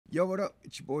Yo, what up?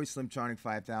 It's your boy Slimtronic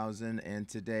 5000, and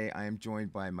today I am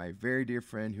joined by my very dear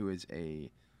friend who is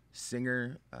a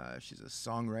singer. She's a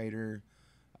songwriter,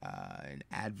 an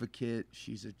advocate.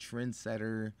 She's a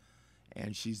trendsetter,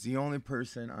 and she's the only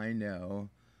person I know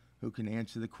who can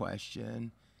answer the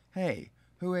question, hey,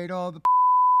 who ate all the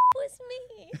was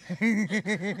me.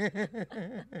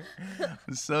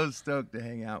 I'm so stoked to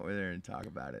hang out with her and talk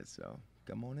about it, so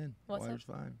come on in. What's Water's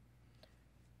up? fine.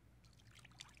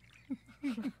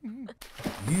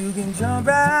 You can jump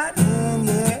right in,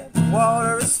 yeah, the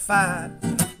water is fine.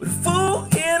 With a fool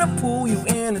in a pool, you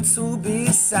in a 2B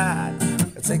side.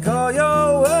 Take all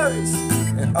your worries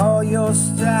and all your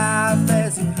strife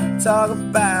as you talk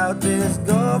about this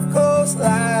Gulf Coast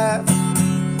life.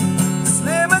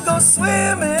 Slimmy go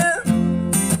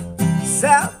swimming,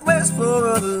 Southwest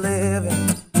Florida living.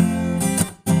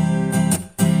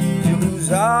 You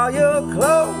lose all your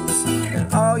clothes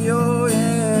and all your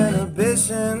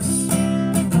inhibitions.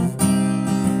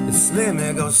 The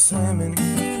Slimmy go swimming.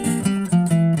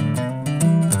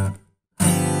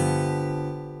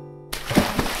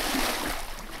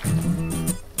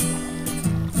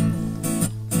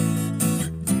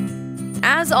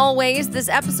 As always, this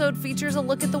episode features a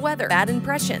look at the weather, bad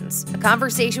impressions, a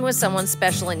conversation with someone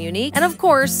special and unique, and of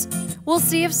course, we'll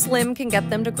see if Slim can get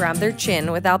them to grab their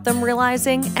chin without them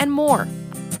realizing, and more.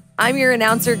 I'm your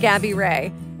announcer, Gabby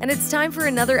Ray, and it's time for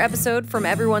another episode from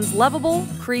everyone's lovable,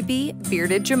 creepy,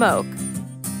 bearded jamoke.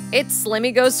 It's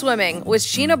Slimmy Goes Swimming with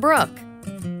Sheena Brook.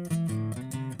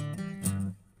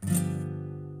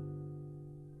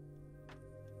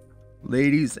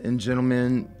 Ladies and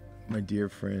gentlemen, my dear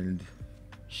friend,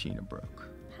 Sheena Brook.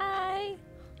 Hi.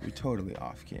 You're totally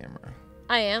off camera.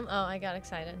 I am? Oh, I got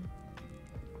excited.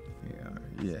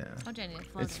 Yeah. Oh, Jenny,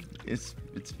 it's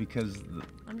It's because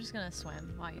I'm just gonna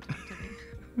swim while you talk to me.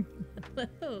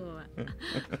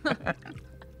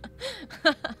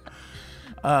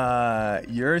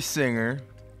 you're a singer,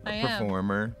 I a am.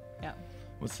 performer. Yeah.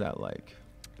 What's that like?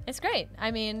 It's great.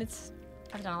 I mean,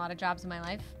 I've done a lot of jobs in my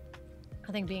life.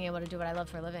 I think being able to do what I love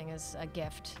for a living is a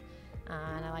gift.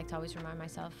 And I like to always remind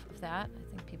myself of that.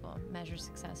 I think people measure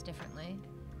success differently.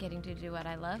 Getting to do what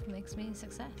I love makes me a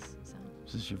success. So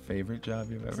Is this your favorite job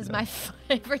you've ever this is done? my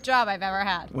favorite job I've ever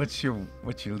had. What's your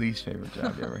least favorite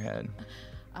job you ever had?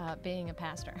 Being a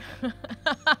pastor.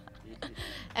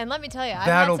 And let me tell you, I've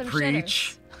That'll had some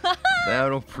preach. shitters.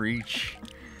 That'll preach.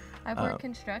 I've worked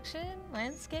construction,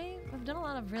 landscape. I've done a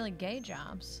lot of really gay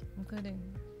jobs, including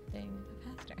being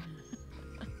a pastor.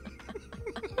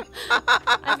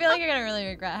 I feel like you're gonna really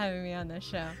regret having me on this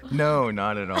show. No,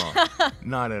 not at all.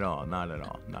 Not at all. Not at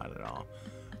all. Not at all.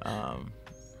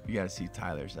 You gotta see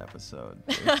Tyler's episode.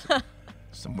 There's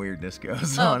some weirdness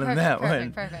goes on in that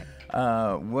one. Perfect.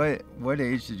 What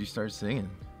age did you start singing?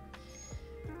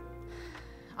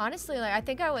 Honestly, like I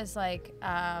think I was like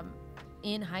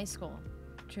in high school,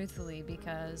 truthfully,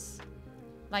 because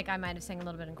like I might have sang a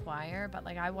little bit in choir, but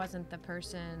like I wasn't the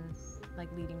person like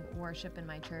leading worship in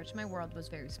my church. My world was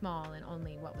very small and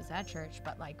only what was at church,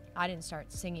 but like I didn't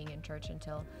start singing in church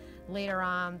until later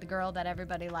on. The girl that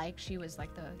everybody liked, she was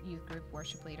like the youth group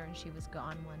worship leader, and she was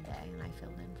gone one day and I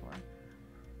filled in for her.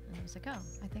 And I was like, oh,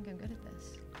 I think I'm good at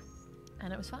this.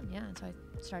 And it was fun, yeah. And so I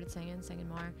started singing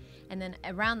more. And then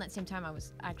around that same time, I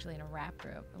was actually in a rap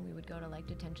group, and we would go to like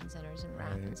detention centers and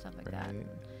rap and stuff like that. And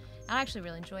I actually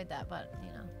really enjoyed that, but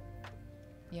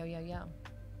yo.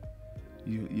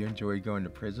 You enjoy going to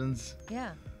prisons?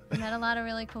 Yeah, I met a lot of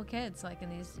really cool kids, like in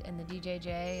the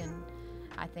DJJ, and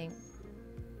I think,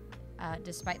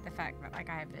 despite the fact that like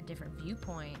I have a different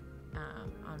viewpoint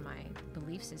on my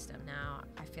belief system now,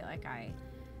 I feel like I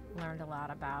learned a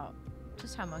lot about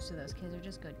just how most of those kids are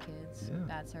just good kids, in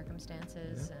bad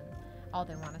circumstances, and all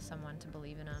they want is someone to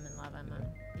believe in them and love them, and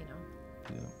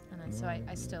And so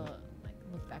I still like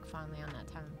look back fondly on that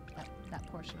time, that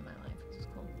portion of my life, which is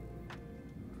cool.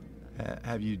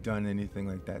 Have you done anything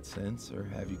like that since, or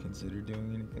have you considered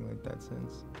doing anything like that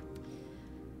since?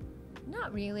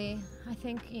 Not really. I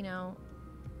think,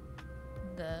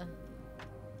 the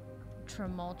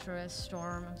tumultuous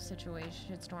storm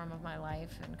of my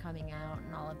life and coming out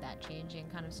and all of that changing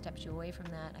kind of steps you away from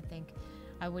that. I think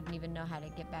I wouldn't even know how to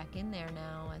get back in there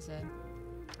now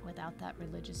without that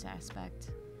religious aspect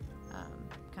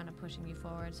kind of pushing me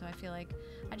forward. So I feel like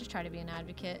I just try to be an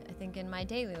advocate, I think, in my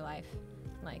daily life.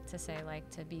 Like to say, like,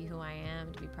 to be who I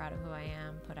am, to be proud of who I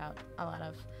am, put out a lot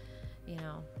of,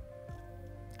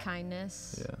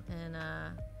 kindness and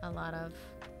a lot of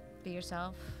be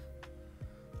yourself.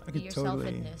 I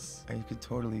could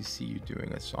totally see you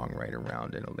doing a songwriter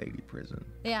round in a lady prison.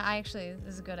 Yeah, this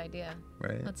is a good idea.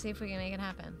 Right? Let's see if we can make it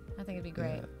happen. I think it'd be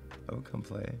great. Yeah. I would come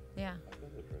play. Yeah.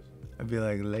 I'd be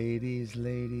like, ladies,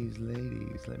 ladies,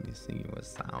 ladies, let me sing you a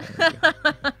song.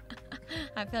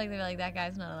 I feel like they'd be like, that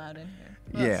guy's not allowed in here.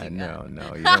 What else Yeah, you no, got? no,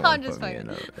 you don't I'm want to just put me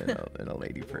fucking. in a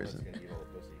lady prison.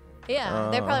 Yeah,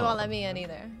 they probably Oh. won't let me in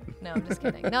either. No, I'm just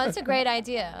kidding. No, it's a great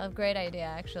idea. A great idea,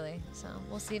 actually. So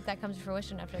we'll see if that comes to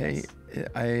fruition after Hey, this.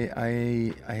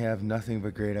 I have nothing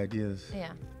but great ideas.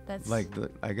 Yeah, that's Like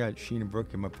I got Sheena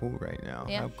Brook in my pool right now.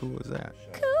 Yeah. How cool is that?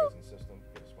 cool.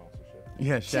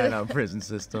 Yeah, shout out prison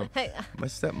system. Hey, My I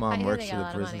stepmom hear works they for got the a lot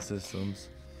of prison money. systems.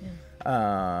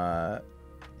 Yeah.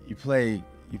 You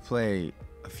play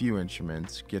a few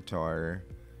instruments, guitar.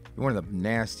 You're one of the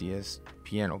nastiest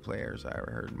piano players I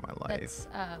ever heard in my life.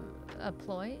 That's a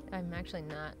ploy. I'm actually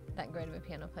not that great of a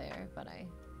piano player, but I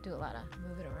do a lot of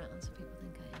moving around, so people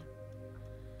think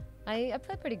I am. I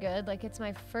play pretty good. Like, it's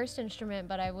my first instrument,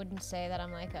 but I wouldn't say that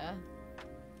I'm like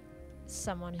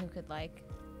someone who could like.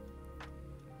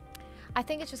 I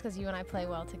think it's just because you and I play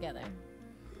well together.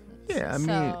 Yeah, I mean,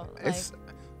 So, it's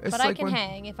but like I can when,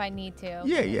 hang if I need to.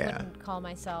 Yeah, I yeah. wouldn't call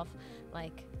myself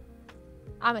like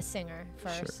I'm a singer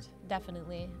first,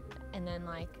 definitely, and then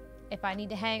like if I need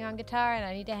to hang on guitar and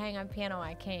I need to hang on piano,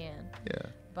 I can. Yeah.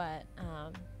 But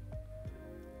I'm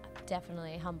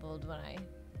definitely humbled when I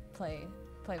play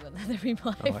with other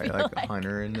people. I Oh, feel like a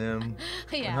Hunter and them.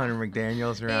 When Yeah. Hunter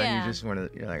McDaniel's around, Yeah. you just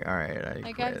want to. You're like, all right, I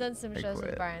Like quit. I've done some I shows with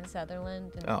quit." Brian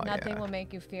Sutherland, and Oh, nothing yeah. will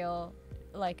make you feel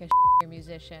like a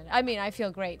musician. I mean, I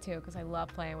feel great too because I love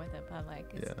playing with him, but like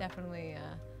it's Yeah. definitely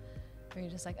where you're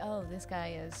just like, oh, this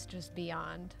guy is just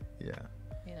beyond, Yeah,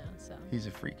 you know. So he's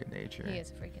a freak of nature. he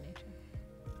is a freak of nature.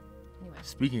 Anyway,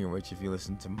 Speaking of which, if you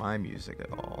listen to my music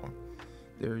at all,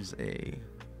 there's a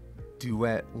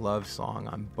duet love song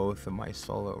on both of my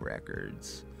solo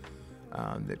records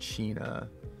that Sheena,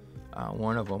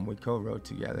 one of them we co-wrote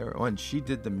together. Oh, and she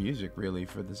did the music really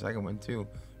for the second one too.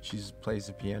 She plays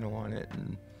the piano on it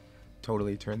and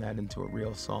totally turned that into a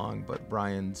real song. But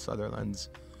Brian Sutherland's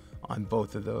on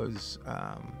both of those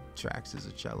tracks as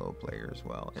a cello player as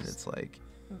well, and it's like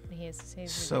he's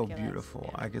so ridiculous. beautiful.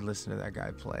 Yeah. I could listen to that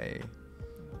guy play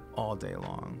all day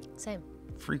long. Same,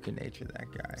 Freaking nature, that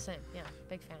guy. same. Yeah,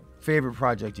 big fan. Favorite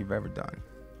project you've ever done?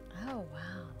 Oh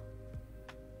wow.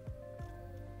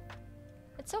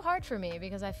 It's so hard for me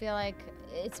because I feel like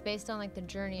it's based on like the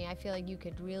journey. I feel like you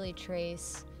could really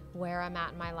trace where I'm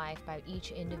at in my life by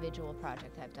each individual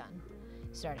project I've done.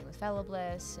 Starting with Fellow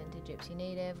Bliss into Gypsy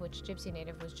Native, which Gypsy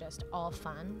Native was just all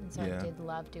fun, and so Yeah. I did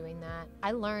love doing that.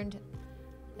 I learned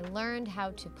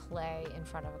how to play in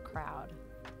front of a crowd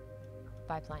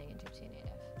by playing in Gypsy Native.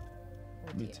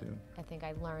 with Me you. too. I think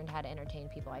I learned how to entertain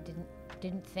people. I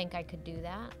didn't think I could do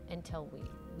that until we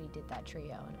did that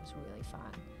trio, and it was really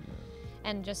fun.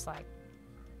 And just like,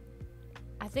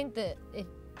 I think that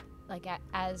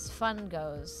as fun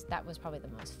goes, that was probably the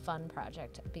most fun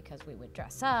project because we would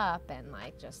dress up and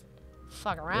like just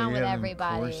fuck around with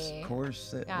everybody.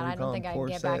 Corset. God, I don't think I can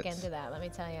get back into that. Let me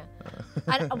tell you.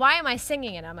 Why am I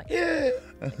singing it? I'm like,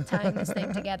 tying this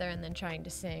thing together and then trying to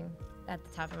sing at the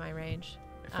top of my range.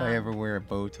 If I ever wear a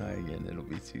bow tie again, it'll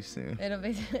be too soon. It'll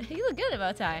be. You look good at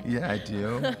bow tie. Yeah, I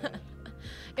do.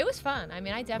 It was fun. I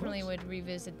mean, I definitely would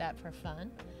revisit that for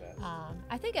fun.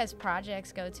 I think as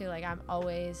projects go too, like I'm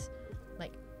always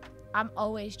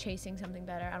chasing something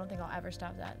better. I don't think I'll ever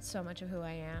stop that. So much of who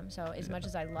I am. So as much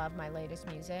as I love my latest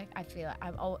music, I feel like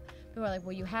people are like,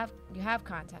 well, you have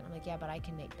content. I'm like, yeah, but I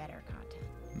can make better content.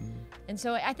 And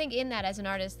so I think in that, as an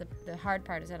artist, the hard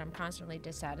part is that I'm constantly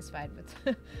dissatisfied with,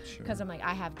 because I'm like,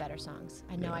 I have better songs.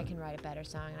 I know I can write a better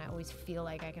song, and I always feel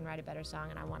like I can write a better song,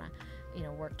 and I want to,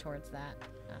 work towards that.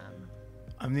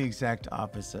 I'm the exact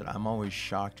opposite. I'm always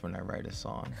shocked when I write a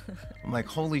song. I'm like,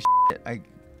 holy shit, I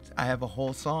have a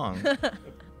whole song,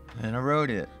 and I wrote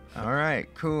it. All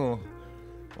right, cool.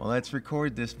 Well, let's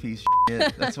record this piece of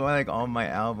shit. That's why like all my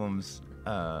albums,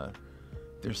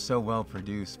 they're so well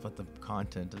produced, but the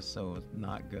content is so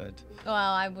not good. Well,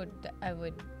 I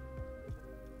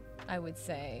would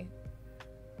say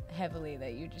heavily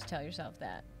that you just tell yourself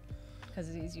that, because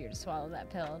it's easier to swallow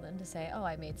that pill than to say, oh,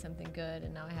 I made something good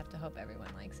and now I have to hope everyone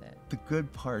likes it. The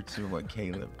good parts are what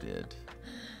Caleb did.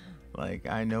 Like,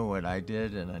 I know what I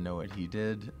did and I know what he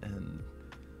did, and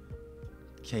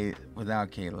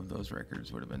without Caleb, those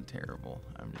records would have been terrible.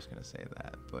 I'm just gonna say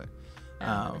that. But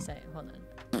I'm gonna say, hold on.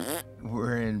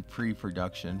 we're in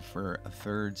pre-production for a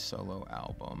third solo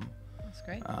album. That's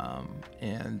great.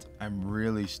 And I'm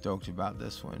really stoked about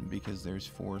this one because there's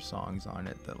 4 songs on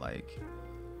it that like,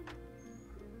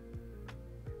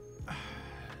 I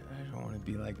don't want to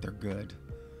be like they're good,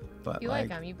 but You like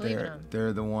them, you believe in them.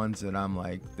 They're the ones that I'm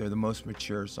like, they're the most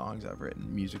mature songs I've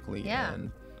written musically Yeah.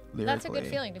 and lyrically. That's a good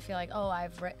feeling to feel like, oh,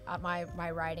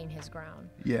 my writing has grown.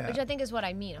 Yeah. Which I think is what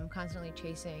I mean. I'm constantly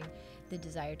chasing the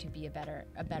desire to be a better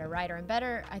writer. And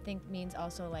better, I think, means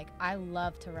also like I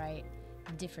love to write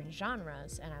different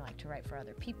genres, and I like to write for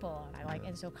other people, and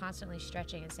and so constantly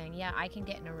stretching and saying, yeah, I can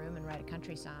get in a room and write a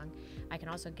country song. I can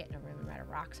also get in a room and write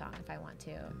a rock song if I want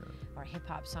to, or a hip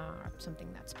hop song, or something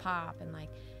that's pop, and like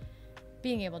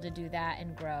being able to do that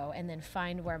and grow and then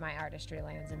find where my artistry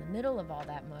lands in the middle of all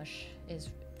that mush is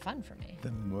fun for me.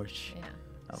 The mush. Yeah.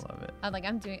 I love it.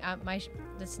 I'm doing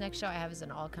this next show I have is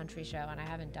an all country show, and I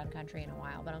haven't done country in a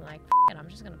while, but I'm like, it, I'm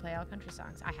just gonna play all country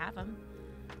songs. I have them.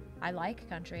 I like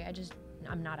country. I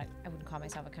wouldn't call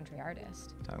myself a country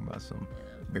artist. Talking about some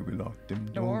baby lock them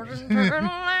doors. doors.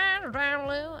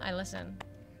 I listen.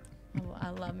 I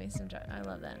love me some. I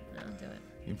love that. I'll do it.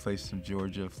 You can play some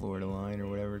Georgia, Florida line or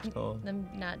whatever it's called. I'm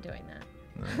not doing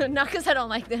that. No. Not because I don't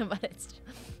like them, but it's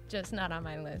just not on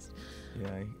my list.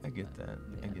 Yeah, I get that.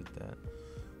 I get that.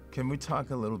 Can we talk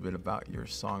a little bit about your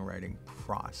songwriting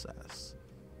process?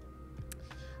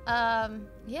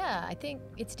 Yeah, I think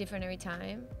it's different every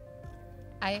time.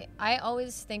 I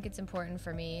always think it's important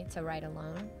for me to write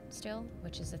alone still,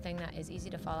 which is the thing that is easy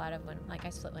to fall out of when, like, I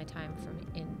split my time from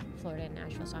in Florida and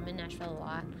Nashville, so I'm in Nashville a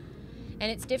lot.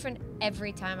 And it's different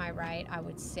every time I write, I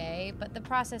would say, but the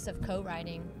process of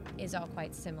co-writing is all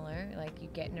quite similar. Like, you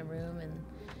get in a room and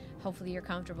hopefully you're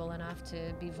comfortable enough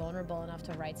to be vulnerable enough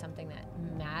to write something that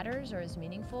matters or is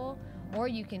meaningful, or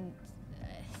you can,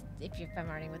 if I'm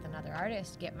writing with another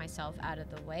artist, get myself out of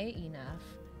the way enough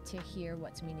to hear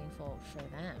what's meaningful for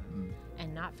them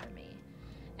and not for me.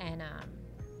 And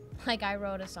like, I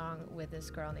wrote a song with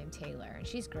this girl named Taylor, and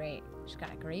she's great. She's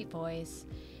got a great voice,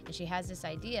 and she has this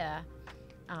idea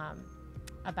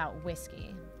about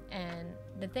whiskey. And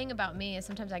the thing about me is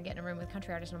sometimes I get in a room with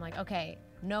country artists and I'm like, okay,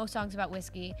 no songs about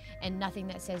whiskey and nothing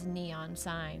that says neon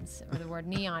signs or the word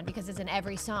neon, because it's in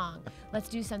every song. Let's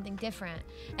do something different.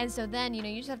 And so then, you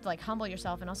just have to like humble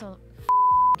yourself and also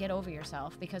get over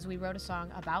yourself, because we wrote a song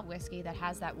about whiskey that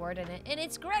has that word in it, and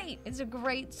it's great. It's a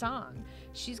great song.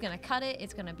 She's gonna cut it.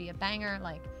 It's gonna be a banger.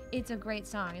 Like, it's a great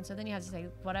song. And so then you have to say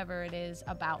whatever it is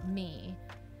about me,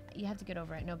 you have to get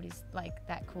over it. Nobody's like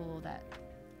that cool that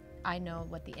I know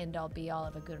what the end all be all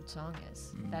of a good song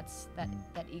is. That's that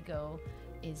ego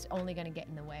is only going to get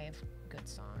in the way of good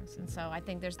songs. And so I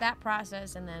think there's that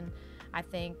process. And then I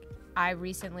think I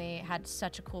recently had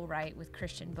such a cool write with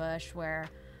Christian Bush, where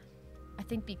I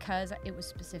think because it was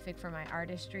specific for my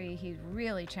artistry, he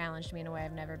really challenged me in a way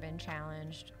I've never been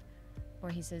challenged,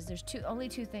 where he says there's only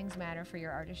two things matter for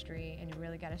your artistry, and you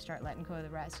really got to start letting go of the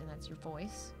rest, and that's your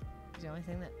voice. It's the only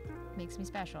thing that makes me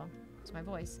special. It's my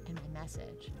voice and my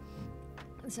message.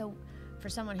 And so for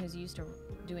someone who's used to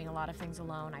doing a lot of things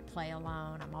alone, I play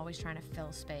alone, I'm always trying to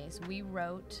fill space. We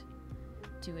wrote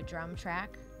to a drum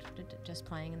track, just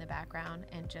playing in the background,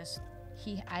 and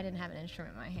I didn't have an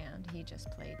instrument in my hand. He just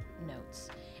played notes.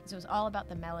 And so it was all about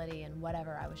the melody and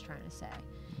whatever I was trying to say,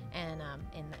 and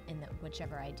in the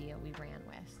whichever idea we ran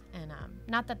with. And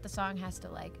not that the song has to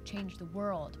like change the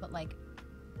world, but like,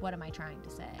 what am I trying to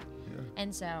say? Yeah.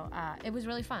 And so it was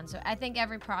really fun. So I think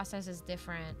every process is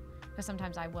different, because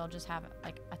sometimes I will just have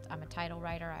I'm a title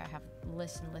writer. I have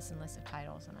lists of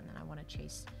titles, and then I want to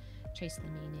chase the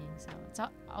meaning. So it's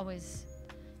always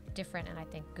different, and I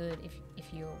think good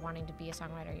if you're wanting to be a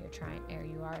songwriter,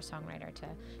 you are a songwriter, to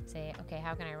say, okay,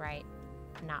 how can I write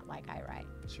not like I write?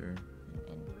 Sure.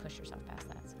 And push yourself past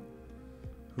that. So.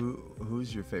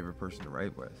 Who's your favorite person to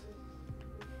write with?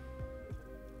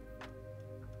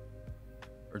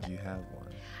 Or do you have one?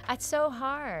 It's so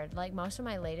hard. Like, most of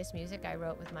my latest music I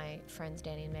wrote with my friends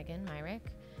Danny and Megan Myrick.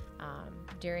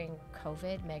 During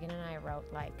COVID, Megan and I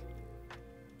wrote like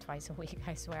twice a week,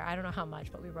 I swear. I don't know how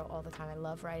much, but we wrote all the time. I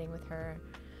love writing with her.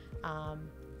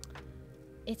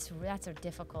 That's a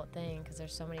difficult thing, because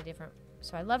there's so many different.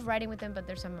 So I love writing with them, but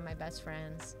they're some of my best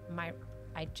friends.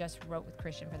 I just wrote with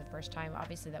Christian for the first time.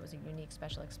 Obviously, that was a unique,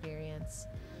 special experience.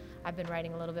 I've been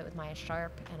writing a little bit with Maya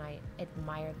Sharp, and I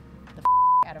admire the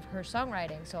out of her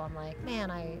songwriting. So I'm like,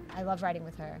 man, I love writing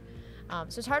with her.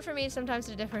 So it's hard for me sometimes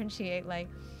to differentiate, like,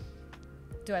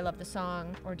 do I love the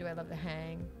song or do I love the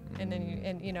hang? And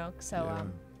then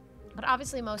but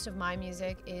obviously most of my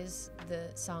music is the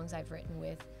songs I've written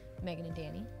with Megan and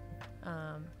Danny.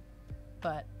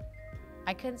 But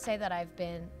I couldn't say that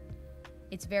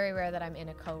it's very rare that I'm in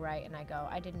a co-write and I go,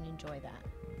 I didn't enjoy that.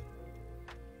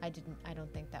 I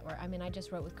don't think that I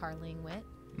just wrote with Carlene Witt.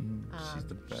 She's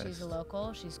the best. She's a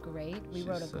local. She's great. We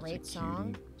wrote a great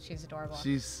song. She's adorable.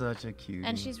 She's such a cutie.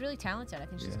 And she's really talented. I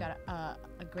think she's got a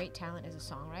great talent as a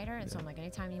songwriter. And so I'm like,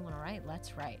 anytime you want to write,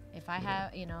 let's write. If I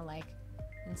have,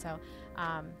 And so,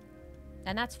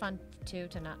 and that's fun too,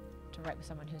 to write with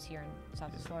someone who's here in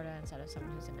Southwest Florida instead of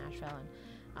someone who's in Nashville.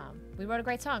 And we wrote a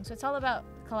great song. So it's all about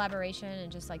collaboration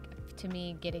and just like, to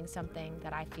me, getting something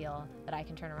that I feel that I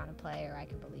can turn around and play or I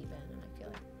can believe in. And I feel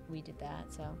like we did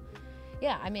that. So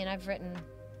yeah, I mean,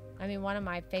 one of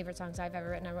my favorite songs I've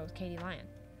ever written, I wrote with Katie Lyon.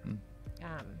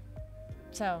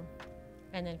 So,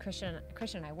 and then Christian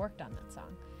and I worked on that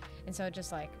song. And so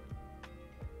just like,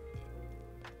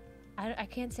 I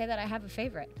can't say that I have a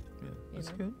favorite. Yeah, that's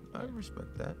good. I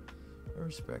respect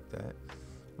that.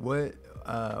 What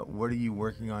are you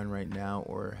working on right now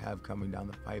or have coming down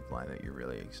the pipeline that you're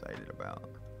really excited about?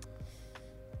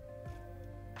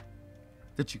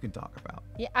 That you can talk about.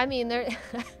 Yeah, I mean, there.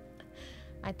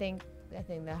 I think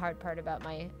the hard part about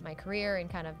my career and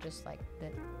kind of just like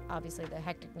obviously the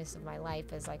hecticness of my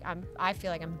life is like I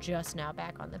feel like I'm just now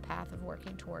back on the path of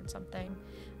working towards something.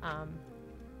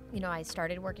 I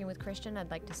started working with Christian.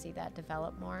 I'd like to see that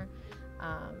develop more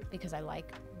because I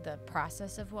like the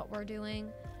process of what we're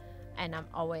doing, and I'm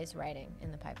always writing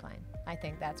in the pipeline. I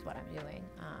think that's what I'm doing.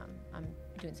 I'm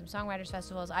doing some songwriters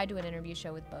festivals. I do an interview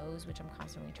show with Bose, which I'm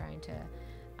constantly trying to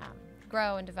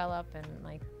grow and develop, and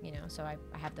so I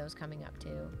have those coming up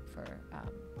too for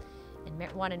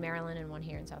one in Maryland and one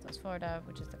here in Southwest Florida,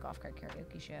 which is the Golf Cart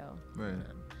Karaoke Show. Right.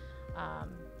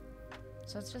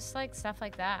 So it's just like stuff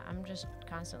like that. I'm just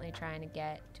constantly trying to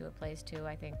get to a place too.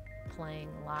 I think playing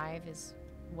live is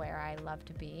where I love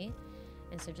to be,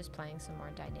 and so just playing some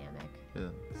more dynamic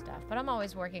stuff. But I'm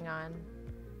always working on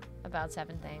about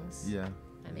 7 things. Yeah.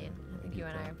 I mean, I think you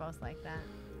and I are both like that.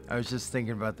 I was just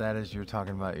thinking about that as you were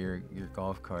talking about your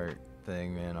golf cart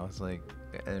thing, man. I was like,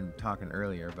 and talking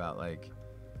earlier about like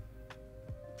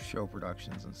show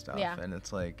productions and stuff. Yeah. And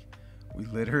it's like, we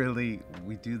do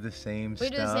the same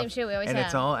stuff. We do the same shit we always have. have. And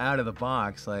it's all out of the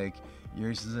box. Like,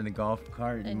 yours is in a golf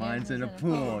cart and mine's in a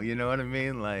pool. You know what I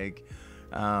mean? Like,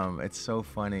 it's so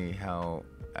funny how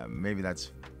maybe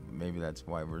that's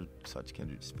why we're such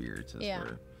kindred spirits.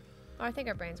 I think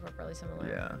our brains work really similar.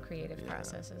 Yeah. Our creative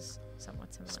process is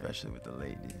somewhat similar. Especially with the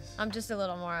ladies. I'm just a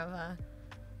little more of a,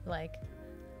 like,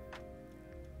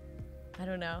 I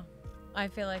don't know. I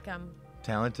feel like I'm...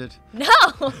 Talented? No!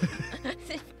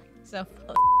 So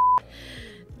full of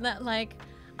Not like,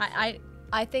 I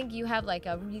think you have like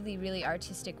a really, really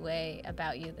artistic way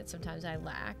about you that sometimes I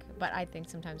lack. But I think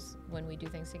sometimes when we do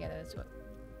things together, that's what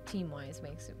team-wise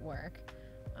makes it work.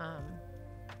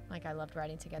 Like, I loved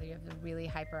writing together. You have a really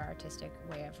hyper-artistic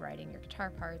way of writing your guitar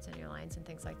parts and your lines and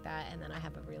things like that. And then I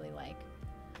have a really, like,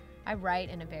 I write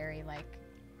in a very, like,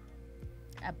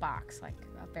 a box, like,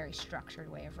 a very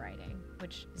structured way of writing,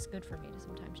 which is good for me to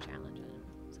sometimes challenge it.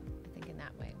 So I think in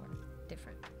that way, we're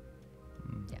different.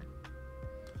 Yeah.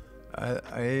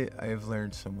 I've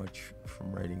learned so much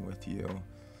from writing with you.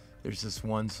 There's this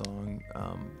one song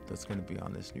that's going to be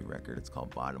on this new record. It's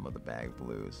called Bottom of the Bag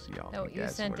Blues. Y'all you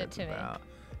sent it to me.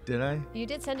 Did I? You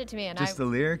did send it to me, and just the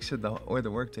lyrics or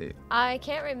the work tape? I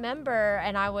can't remember,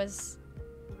 and I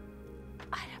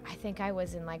think I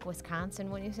was in like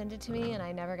Wisconsin when you sent it to me, and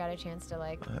I never got a chance to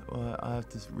like. Well, I'll have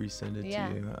to resend it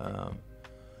to you.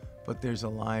 But there's a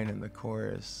line in the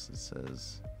chorus that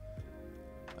says,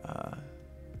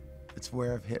 "It's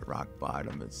where I've hit rock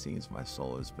bottom. It seems my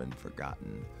soul has been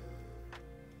forgotten.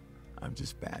 I'm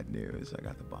just bad news. I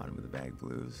got the bottom of the bag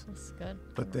blues." That's good.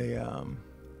 But they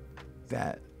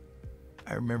that.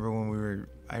 I remember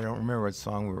I don't remember what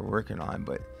song we were working on,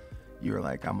 but you were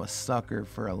like, I'm a sucker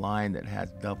for a line that has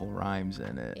double rhymes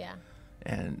in it. Yeah.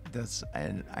 And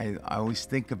I always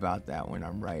think about that when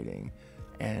I'm writing.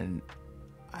 And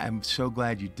I'm so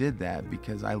glad you did that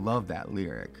because I love that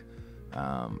lyric.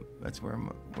 That's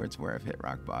where I've hit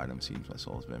rock bottom, seems my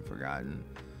soul's been forgotten.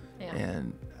 Yeah.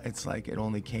 And it's like it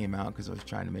only came out because I was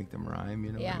trying to make them rhyme,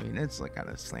 you know what I mean? It's like kind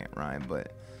of slant rhyme,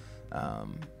 but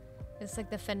it's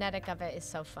like the phonetic of it is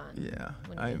so fun. Yeah,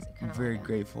 I'm very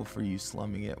grateful for you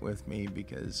slumming it with me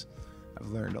because I've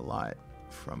learned a lot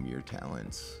from your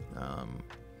talents.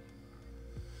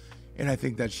 And I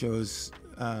think that shows,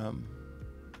 we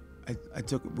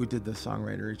did the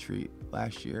songwriter retreat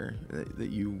last year that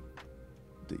you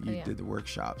did the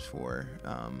workshops for,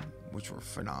 which were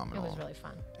phenomenal. It was really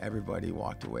fun. Everybody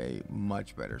walked away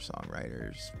much better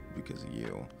songwriters because of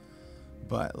you.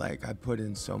 But like I put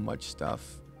in so much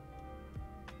stuff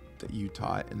that you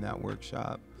taught in that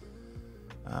workshop.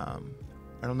 I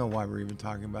don't know why we're even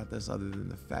talking about this other than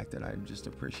the fact that I'm just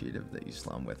appreciative that you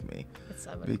slum with me.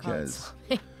 Because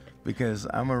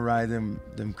I'm gonna ride them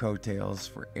coattails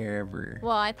forever.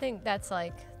 Well, I think that's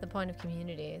like the point of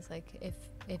community. Is like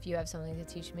if you have something to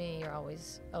teach me, you're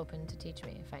always open to teach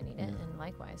me if I need it, and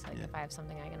likewise, like if I have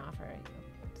something I can offer,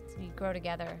 You grow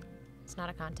together. It's not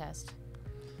a contest.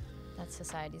 That's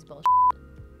society's bullshit.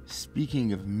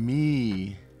 Speaking of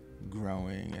me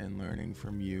growing and learning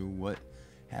from you, what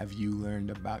have you learned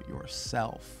about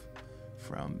yourself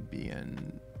from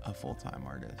being a full-time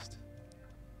artist?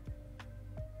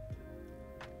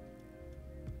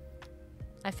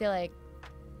 I feel like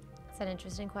it's an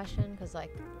interesting question because,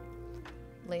 like,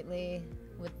 lately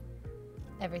with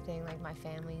everything like my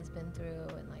family's been through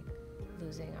and like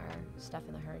losing our stuff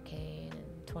in the hurricane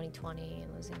and 2020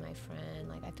 and losing my friend,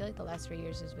 like I feel like the last 3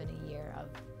 years has been a year of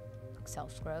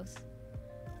self-growth.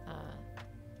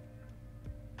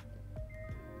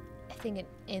 I think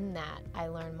in that I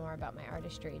learn more about my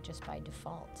artistry just by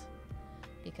default,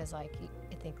 because like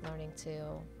I think learning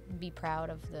to be proud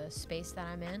of the space that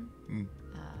I'm in,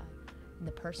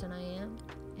 the person I am,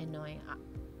 and knowing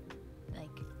like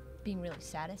being really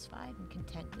satisfied and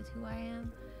content with who I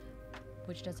am,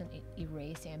 which doesn't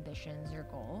erase ambitions or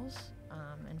goals,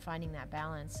 and finding that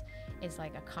balance is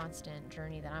like a constant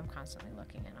journey that I'm constantly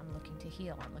looking at. I'm looking to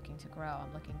heal, I'm looking to grow,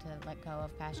 I'm looking to let go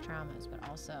of past traumas, but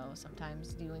also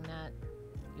sometimes doing that,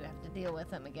 you have to deal with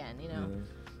them again, you know?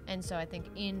 Yeah. And so I think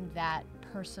in that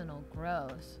personal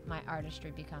growth, my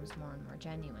artistry becomes more and more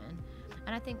genuine.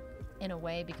 And I think in a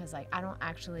way, because like I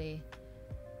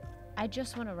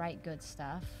just want to write good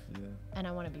stuff, and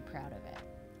I want to be proud of it.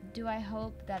 Do I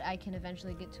hope that I can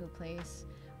eventually get to a place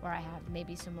where I have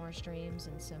maybe some more streams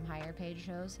and some higher paid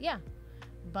shows? Yeah.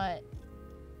 But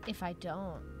if I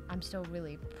don't, I'm still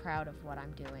really proud of what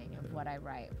I'm doing, of what I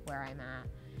write, where I'm at.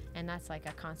 And that's like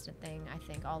a constant thing. I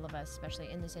think all of us,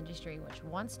 especially in this industry, which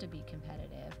wants to be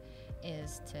competitive,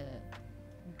 is to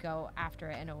go after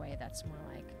it in a way that's more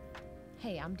like,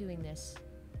 hey, I'm doing this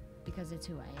because it's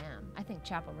who I am. I think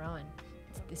Chapel Rowan,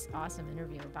 this awesome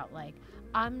interview about like,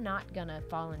 I'm not gonna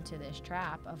fall into this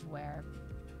trap of where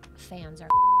fans are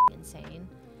insane.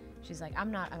 She's like,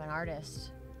 I'm an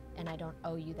artist, and I don't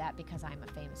owe you that because I'm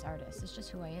a famous artist. It's just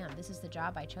who I am. This is the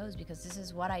job I chose because this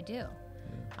is what I do.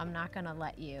 I'm not gonna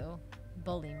let you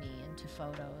bully me into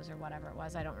photos or whatever it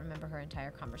was. I don't remember her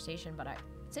entire conversation, but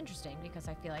it's interesting because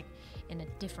I feel like in a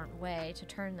different way to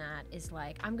turn that is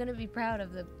like, I'm gonna be proud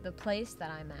of the place that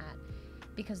I'm at,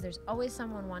 because there's always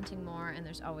someone wanting more and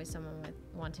there's always someone with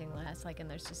wanting less. Like, and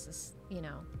there's just this, you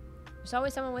know, there's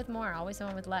always someone with more, always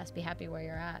someone with less. Be happy where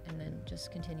you're at and then just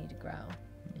continue to grow,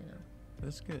 you know.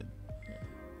 That's good.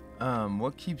 Yeah.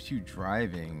 What keeps you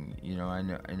driving? You know, I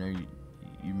know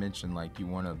you mentioned like you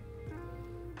want to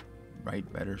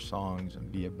write better songs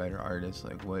and be a better artist.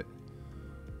 Like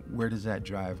where does that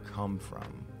drive come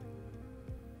from?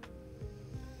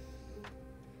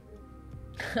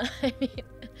 I mean,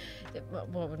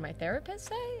 what would my therapist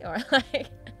say? Or like,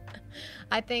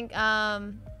 I think,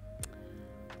 I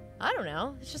don't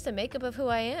know. It's just a makeup of who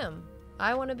I am.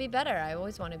 I want to be better. I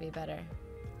always want to be better.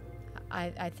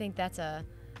 I think that's a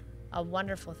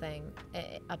wonderful thing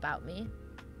about me.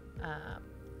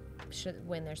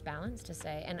 When there's balance to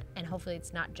say, and hopefully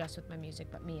it's not just with my music,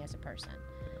 but me as a person.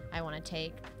 I want to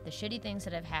take the shitty things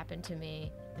that have happened to me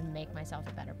and make myself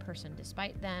a better person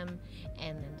despite them,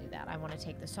 and then do that. I want to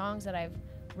take the songs that I've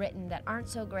written that aren't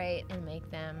so great and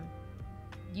make them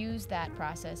use that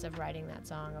process of writing that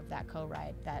song, of that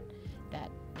co-write, that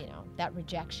you know, that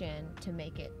rejection to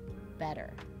make it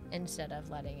better instead of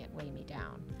letting it weigh me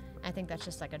down. I think that's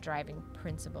just like a driving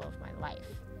principle of my life.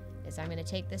 Is I'm going to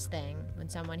take this thing, when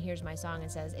someone hears my song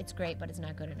and says, it's great, but it's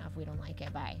not good enough, we don't like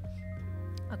it, bye.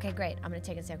 Okay, great. I'm going to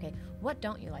take it and say, okay, what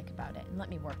don't you like about it? And let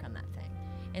me work on that thing.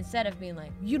 Instead of being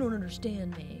like, you don't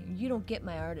understand me, you don't get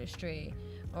my artistry,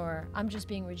 or I'm just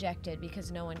being rejected because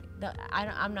no one,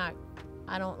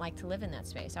 I don't like to live in that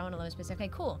space. I want to live in space. Okay,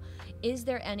 cool. Is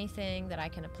there anything that I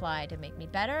can apply to make me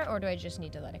better, or do I just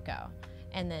need to let it go?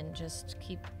 And then just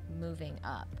keep moving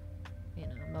up, you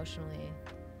know, emotionally,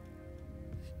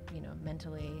 you know,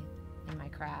 mentally, in my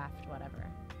craft, whatever.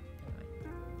 Anyway,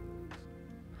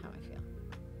 how I feel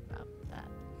about that.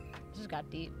 It just got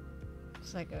deep.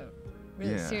 It's like a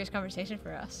really serious conversation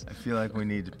for us. I feel like we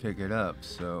need to pick it up.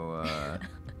 So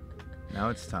now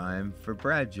it's time for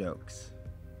Brad jokes.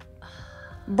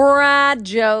 Brad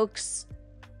jokes.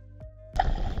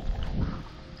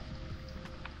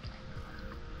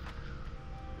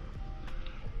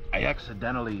 I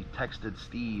accidentally texted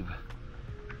Steve,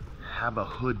 "Have a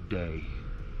hood day."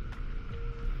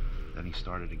 Then he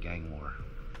started a gang war.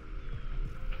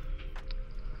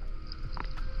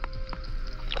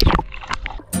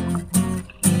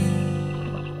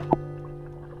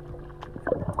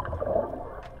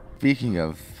 Speaking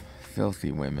of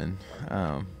filthy women,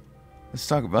 let's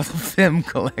talk about the Femme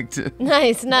Collective.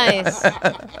 Nice.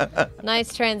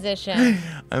 Nice transition.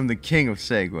 I'm the king of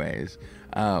segues.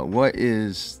 What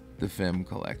is the Femme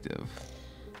Collective?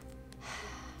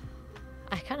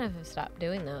 I kind of have stopped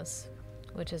doing those,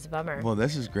 which is a bummer. Well,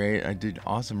 this is great. I did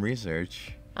awesome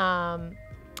research.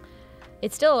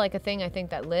 It's still like a thing I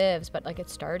think that lives, but like it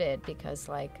started because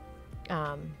like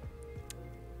a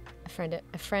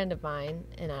friend of mine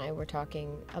and I were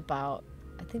talking about,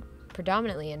 I think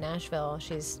predominantly in Nashville.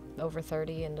 She's over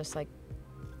 30 and just like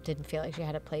didn't feel like she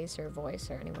had a place or a voice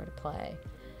or anywhere to play.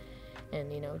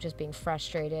 And, you know, just being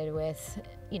frustrated with,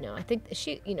 you know, I think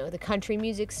she, you know, the country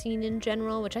music scene in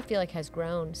general, which I feel like has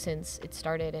grown since it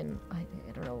started in, I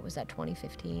don't know, what was that,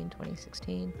 2015,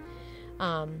 2016?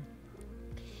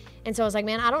 And so I was like,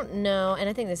 man, I don't know, and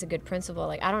I think this is a good principle,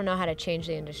 like, I don't know how to change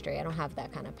the industry. I don't have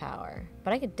that kind of power.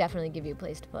 But I could definitely give you a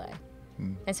place to play.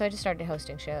 And so I just started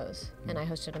hosting shows. And I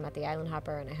hosted them at the Island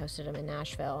Hopper, and I hosted them in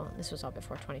Nashville. This was all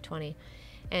before 2020.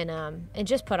 And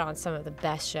just put on some of the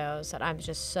best shows that I'm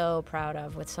just so proud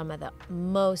of with some of the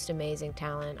most amazing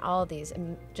talent, all these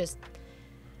just,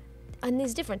 and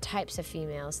these different types of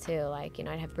females too. Like, you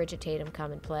know, I'd have Bridget Tatum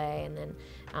come and play, and then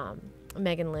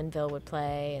Megan Linville would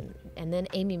play, and then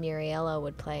Amy Muriello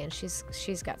would play, and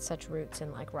she's got such roots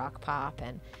in like rock pop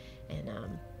and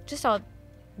just all,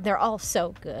 they're all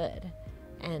so good.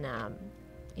 And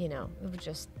you know, it was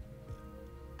just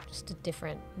a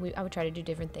different, I would try to do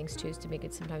different things too, to make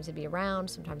it, sometimes it'd be around,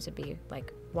 sometimes it'd be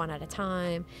like one at a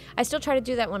time. I still try to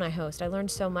do that when I host. I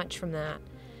learned so much from that.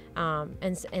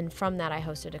 And from that I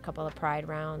hosted a couple of Pride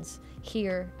rounds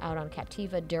here out on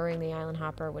Captiva during the Island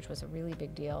Hopper, which was a really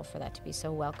big deal for that to be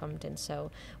so welcomed and so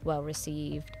well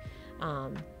received.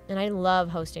 And I love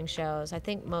hosting shows. I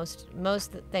think most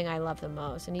the thing I love the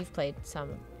most, and you've played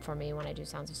some for me when I do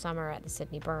Sounds of Summer at the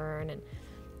Sydney Burn, and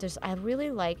I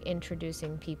really like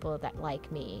introducing people that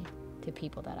like me to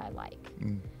people that I like.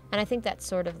 And I think that's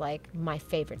sort of like my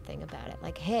favorite thing about it.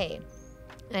 Like, hey,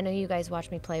 I know you guys watch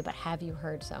me play, but have you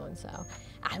heard so-and-so?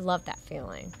 I love that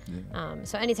feeling. Yeah.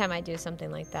 So anytime I do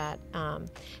something like that.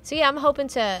 So yeah, I'm hoping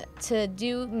to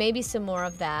do maybe some more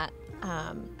of that.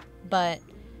 But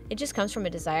it just comes from a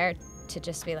desire to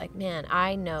just be like, man,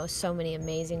 I know so many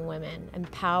amazing women,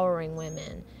 empowering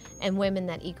women, and women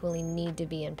that equally need to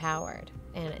be empowered.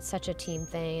 And it's such a team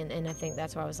thing. And I think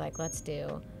that's why I was like, let's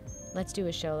do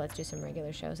a show. Let's do some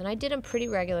regular shows. And I did them pretty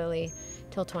regularly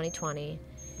till 2020.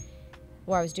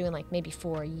 Where I was doing like maybe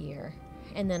 4 a year,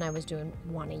 and then I was doing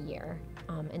 1 a year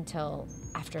until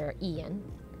after Ian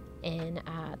and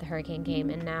the hurricane came.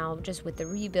 And now just with the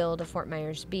rebuild of Fort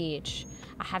Myers Beach,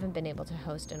 I haven't been able to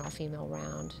host an all-female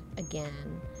round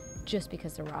again, just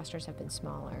because the rosters have been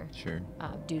smaller. Sure.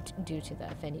 Due to the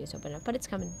venues opening up, but it's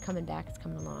coming back. It's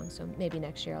coming along. So maybe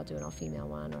next year I'll do an all-female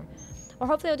one, or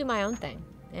hopefully I'll do my own thing,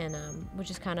 and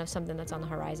which is kind of something that's on the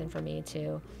horizon for me,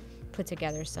 to put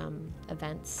together some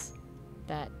events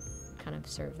that kind of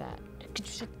serve that.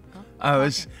 I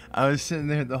was sitting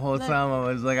there the whole time. I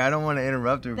was like, I don't want to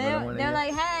interrupt her, but I want to. They're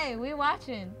like, hey, we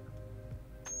watching.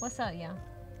 What's up, y'all?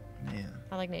 Yeah.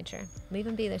 I like nature. Leave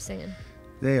them be. They're singing.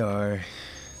 They are.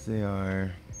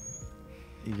 You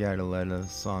gotta let a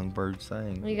songbird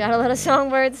sing. You gotta let a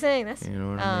songbird sing. That's, you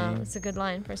know what I mean? It's a good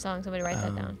line for a song. Somebody write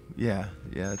that down. Yeah,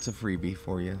 it's a freebie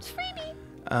for you. It's a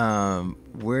freebie.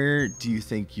 Where do you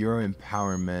think your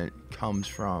empowerment comes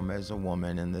from as a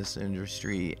woman in this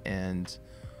industry, and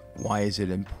why is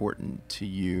it important to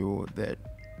you that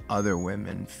other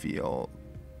women feel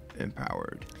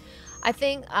empowered? I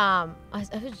think I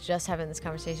was just having this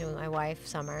conversation with my wife,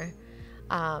 Summer.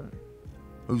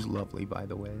 Who's lovely, by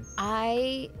the way.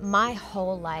 My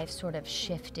whole life sort of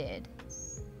shifted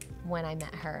when I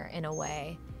met her in a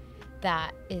way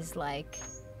that is like,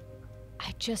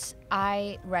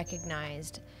 I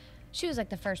recognized she was like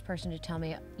the first person to tell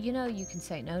me, you know, you can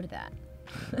say no to that.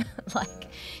 Like,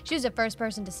 she was the first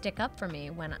person to stick up for me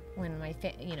when my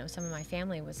some of my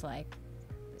family was like,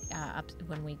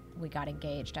 when we got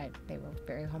engaged, they were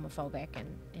very homophobic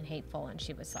and hateful, and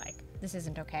she was like, this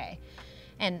isn't okay.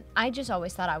 And I just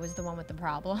always thought I was the one with the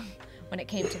problem when it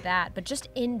came to that. But just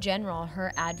in general,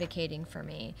 her advocating for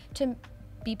me to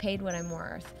be paid what I'm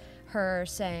worth, her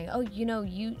saying, oh, you know,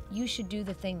 you should do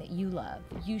the thing that you love.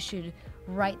 You should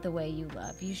write the way you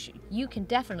love. You can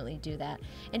definitely do that.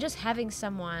 And just having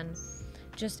someone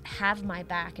just have my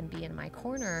back and be in my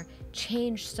corner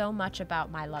changed so much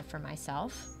about my love for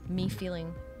myself, me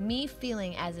feeling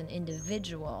as an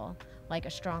individual like a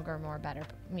stronger, more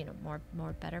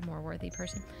worthy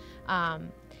person.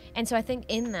 And so I think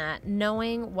in that,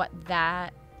 knowing what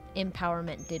that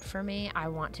empowerment did for me, I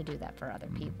want to do that for other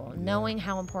people. Knowing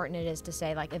how important it is to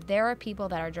say, like, if there are people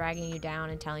that are dragging you down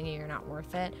and telling you you're not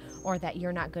worth it, or that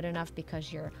you're not good enough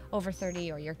because you're over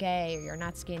 30, or you're gay, or you're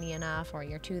not skinny enough, or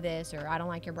you're too this, or I don't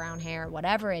like your brown hair,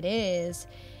 whatever it is,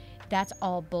 that's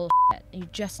all bullshit. You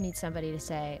just need somebody to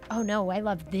say, oh no, I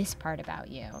love this part about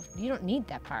you. You don't need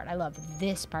that part. I love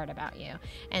this part about you.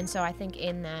 And so I think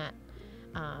in that,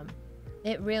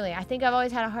 I think I've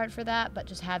always had a heart for that, but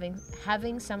just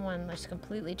having someone just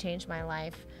completely change my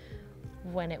life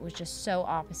when it was just so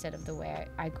opposite of the way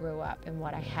I grew up and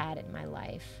what I had in my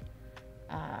life,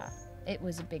 it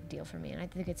was a big deal for me, and I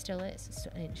think it still is.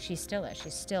 She still is.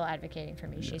 She's still advocating for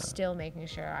me. Yeah. She's still making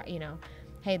sure,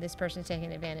 hey, this person's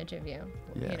taking advantage of you,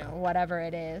 whatever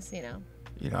it is,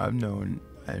 I've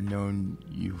known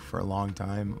you for a long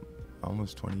time,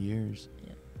 almost 20 years,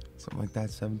 something like that,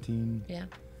 17,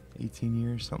 18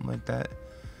 years, something like that,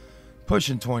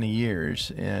 pushing 20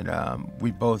 years, and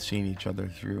we both seen each other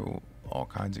through all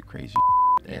kinds of crazy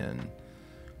and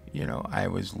I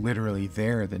was literally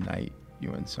there the night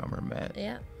you and Summer met.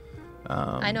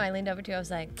 I know. I leaned over to you. I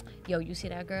was like, yo, you see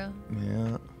that girl?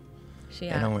 And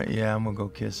I went, I'm gonna go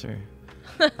kiss her.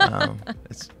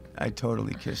 I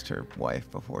totally kissed her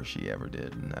wife before she ever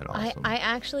did, and that awesome. I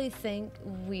actually think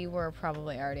we were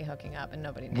probably already hooking up, and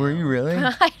nobody knew. Were you really?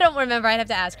 I don't remember. I'd have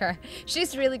to ask her.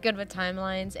 She's really good with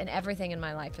timelines, and everything in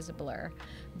my life is a blur.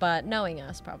 But knowing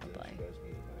us, probably.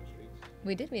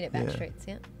 We did meet at Backstreets,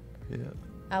 yeah.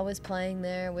 I was playing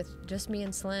there with just me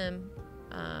and Slim,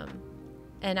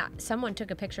 and someone took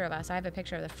a picture of us. I have a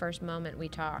picture of the first moment we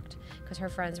talked, because her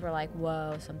friends were like,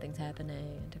 whoa, something's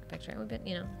happening. And took a picture. And we've been,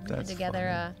 we've been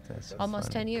together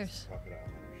almost 10 years.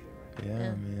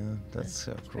 Yeah, man, that's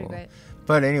so cool. Pretty great.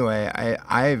 But anyway,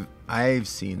 I've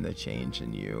seen the change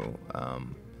in you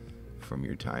from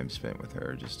your time spent with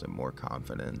her, just a more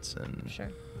confidence and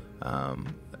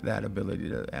that ability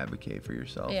to advocate for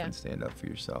yourself and stand up for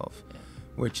yourself,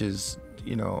 which is,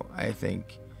 I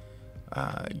think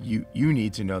you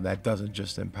need to know that doesn't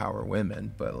just empower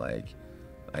women, but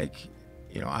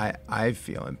I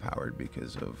feel empowered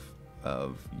because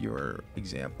of your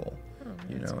example,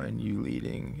 and you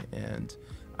leading, and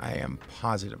I am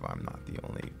positive I'm not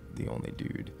the only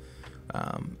dude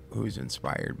who's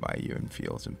inspired by you and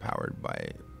feels empowered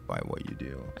by what you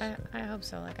do. So. I hope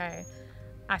so.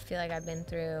 I feel like I've been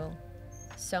through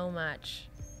so much,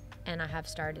 and I have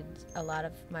started a lot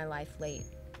of my life late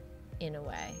in a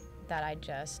way that I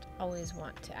just always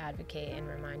want to advocate and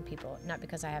remind people, not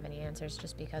because I have any answers,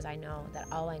 just because I know that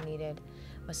all I needed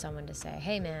was someone to say,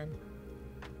 hey man,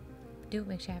 do what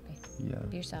makes you happy.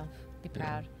 Be yourself, be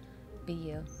proud, be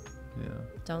you.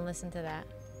 Don't listen to that,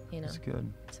 That's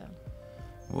good. So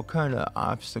what kind of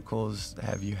obstacles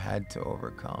have you had to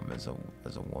overcome as a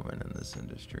woman in this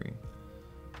industry?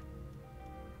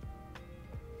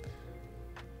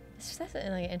 That's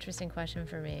an interesting question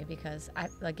for me, because I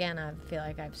feel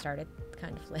like I've started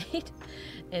kind of late,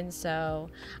 and so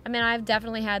I've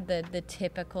definitely had the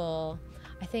typical.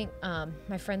 I think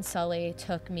my friend Sully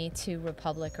took me to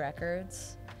Republic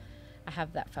Records. I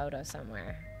have that photo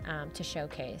somewhere to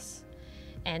showcase,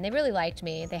 and they really liked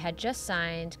me. They had just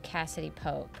signed Cassidy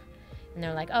Pope, and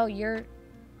they're like, "Oh, you're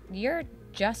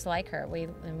just like her. We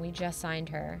just signed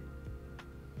her."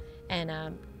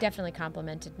 And definitely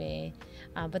complimented me,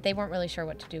 but they weren't really sure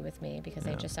what to do with me because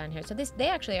they just signed here. So they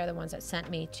actually are the ones that sent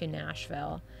me to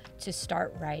Nashville to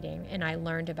start writing, and I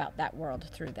learned about that world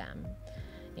through them,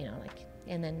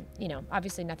 and then,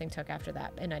 obviously nothing took after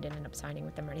that, and I didn't end up signing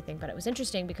with them or anything, but it was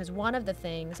interesting because one of the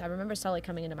things, I remember Sully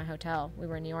coming into my hotel, we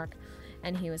were in New York,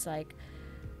 and he was like,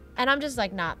 and I'm just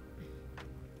like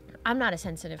I'm not a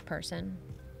sensitive person.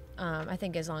 I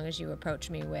think as long as you approach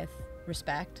me with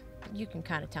respect, you can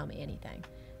kind of tell me anything.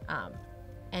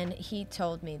 And he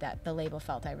told me that the label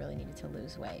felt I really needed to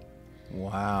lose weight.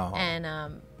 Wow.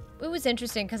 And it was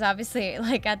interesting because obviously,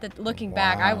 looking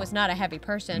back, I was not a heavy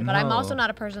person, but I'm also not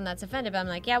a person that's offended. But I'm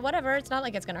like, yeah, whatever. It's not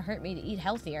like it's going to hurt me to eat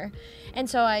healthier. And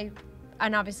so I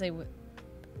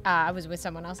was with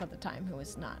someone else at the time who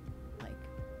was not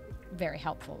very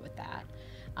helpful with that.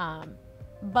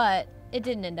 But it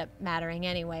didn't end up mattering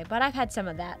anyway. But I've had some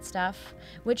of that stuff,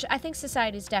 which I think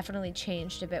society's definitely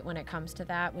changed a bit when it comes to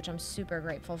that, which I'm super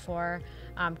grateful for,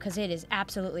 because it is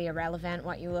absolutely irrelevant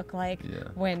what you look like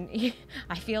when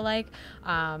I feel like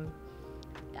I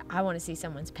want to see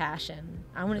someone's passion.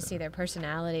 I want to see their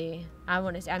personality.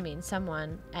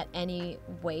 Someone at any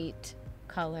weight,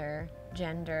 color,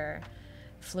 gender,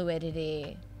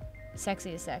 fluidity,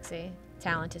 sexy is sexy.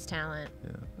 Talent is talent.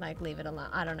 Leave it alone.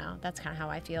 I don't know. That's kind of how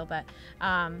I feel. But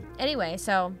anyway,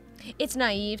 so it's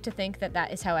naive to think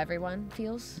that is how everyone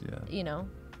feels.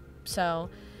 So,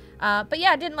 but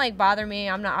yeah, it didn't like bother me.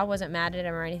 I wasn't mad at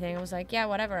him or anything. I was like, yeah,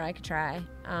 whatever, I could try.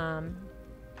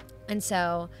 And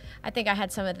so I think I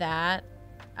had some of that.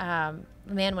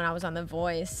 Man, when I was on The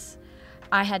Voice,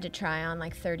 I had to try on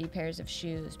like 30 pairs of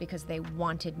shoes because they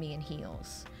wanted me in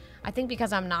heels. I think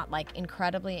because I'm not like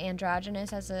incredibly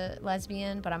androgynous as a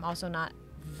lesbian, but I'm also not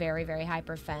very, very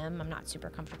hyper femme. I'm not super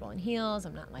comfortable in heels.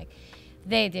 I'm not like,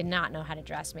 they did not know how to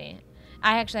dress me.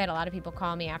 I actually had a lot of people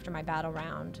call me after my battle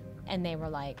round and they were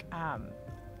like,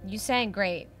 you sang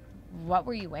great. What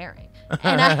were you wearing?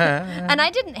 And I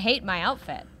didn't hate my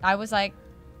outfit. I was like,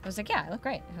 yeah, I look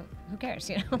great. Who cares,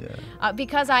 you know? Yeah.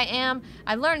 Because I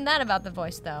learned that about The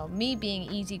Voice, though. Me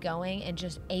being easygoing and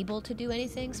just able to do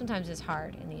anything sometimes is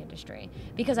hard in the industry.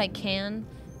 Because I can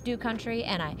do country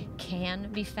and I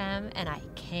can be femme and I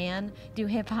can do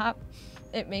hip hop.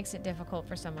 It makes it difficult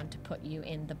for someone to put you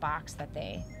in the box that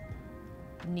they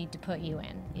need to put you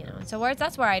in, you know? And so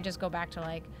that's where I just go back to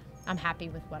like, I'm happy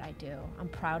with what I do. I'm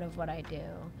proud of what I do.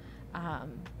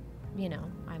 You know,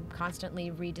 I'm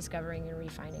constantly rediscovering and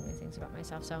refining new things about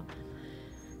myself. So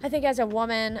I think as a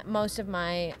woman, most of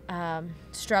my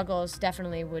struggles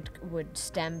definitely would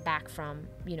stem back from,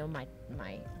 you know, my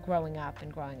growing up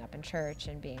in church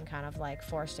and being kind of like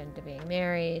forced into being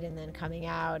married and then coming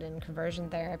out and conversion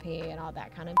therapy and all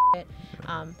that kind of shit.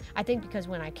 I think because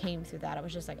when I came through that, I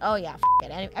was just like, oh yeah,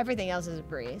 it. And everything else is a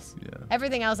breeze. Yeah.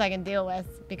 Everything else I can deal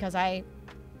with because I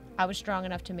was strong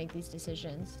enough to make these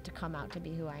decisions to come out to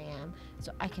be who I am,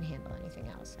 so I can handle anything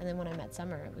else. And then when I met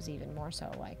Summer, it was even more so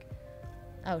like,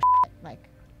 oh shit, like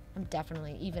I'm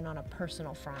definitely, even on a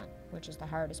personal front, which is the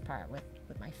hardest part with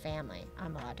my family,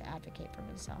 I'm allowed to advocate for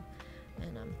myself.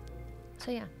 And so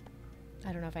yeah,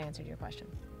 I don't know if I answered your question.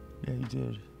 Yeah, you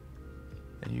did.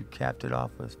 And you capped it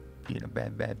off with being a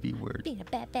bad B word. Being a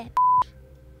bad.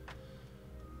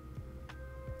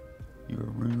 You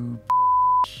were rude.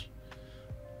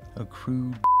 A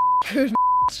crude.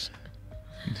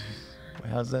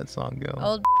 How's that song go?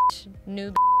 Old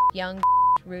new young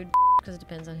rude, because it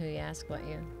depends on who you ask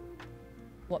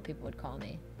what people would call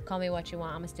me. Call me what you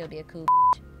want, I'm gonna still be a cool.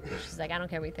 She's like, I don't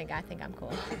care what you think, I think I'm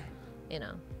cool. You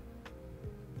know.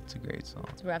 It's a great song.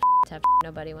 It's rough to have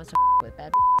nobody wants to with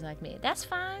bad like me. That's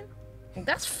fine.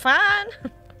 That's fine.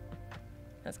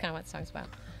 That's kind of what the song's about.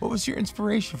 What was your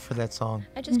inspiration for that song?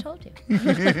 I just told you.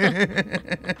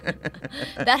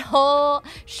 That whole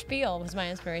spiel was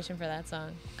my inspiration for that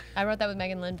song. I wrote that with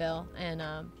Megan Linville, and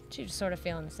she was sort of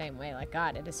feeling the same way. Like,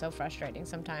 God, it is so frustrating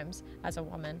sometimes as a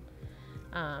woman.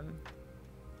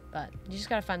 But you just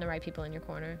got to find the right people in your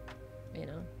corner, you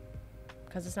know,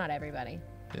 because it's not everybody.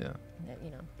 Yeah. That, you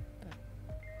know.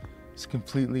 It's a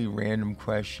completely random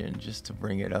question, just to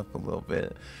bring it up a little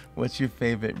bit. What's your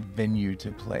favorite venue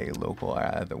to play, local or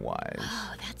otherwise?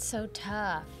 Oh, that's so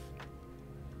tough.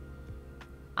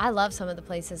 I love some of the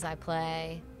places I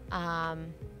play.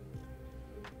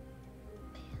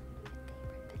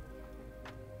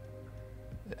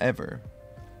 Ever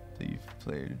that you've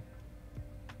played?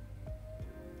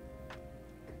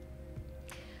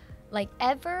 Like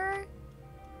ever?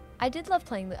 I did love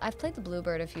playing I've played the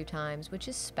Bluebird a few times, which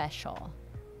is special.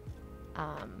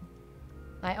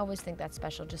 I always think that's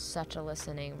special, just such a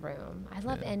listening room. I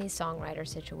love any songwriter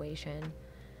situation.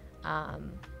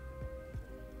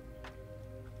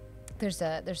 There's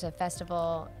a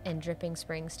festival in Dripping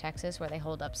Springs, Texas, where they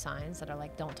hold up signs that are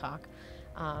like, don't talk,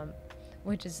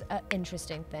 which is an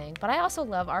interesting thing. But I also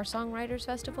love our songwriters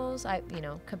festivals.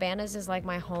 Cabanas is like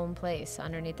my home place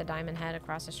underneath the Diamond Head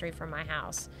across the street from my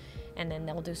house. And then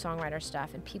they'll do songwriter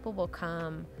stuff, and people will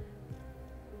come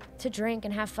to drink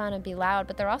and have fun and be loud,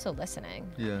 but they're also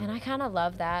listening. Yeah. And I kind of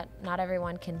love that. Not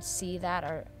everyone can see that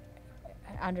or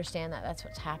understand that that's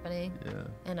what's happening. Yeah.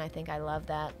 And I think I love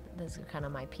that. Those are kind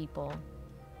of my people.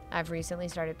 I've recently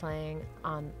started playing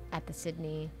at the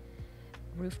Sydney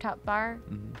rooftop bar,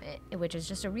 which is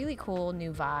just a really cool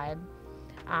new vibe.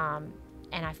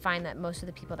 And I find that most of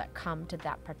the people that come to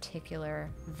that particular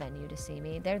venue to see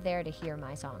me, they're there to hear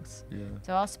my songs. Yeah.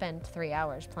 So I'll spend 3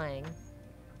 hours playing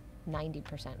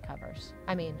 90% covers.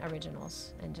 I mean,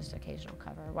 originals and just occasional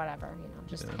cover, whatever, you know,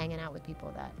 just hanging out with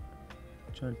people that...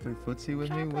 Trying to play footsie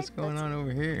with me? What's going on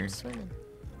over here? I'm swimming.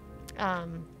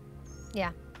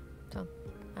 Yeah. So,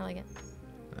 I like it.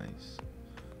 Nice.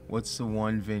 What's the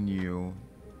one venue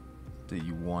that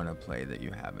you want to play that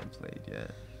you haven't played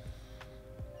yet?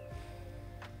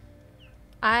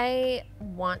 I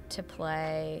want to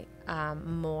play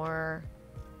more.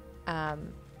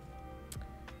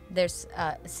 There's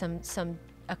a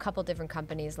couple different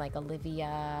companies like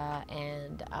Olivia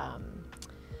and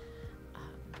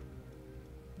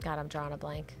God, I'm drawing a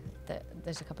blank.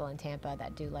 there's a couple in Tampa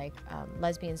that do like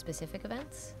lesbian specific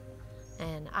events,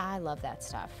 and I love that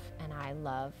stuff, and I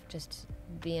love just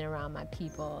being around my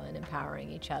people and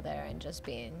empowering each other and just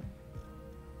being,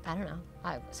 I don't know.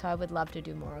 So I would love to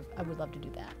do more of. I would love to do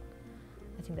that.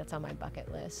 I think that's on my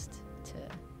bucket list to.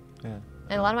 Yeah.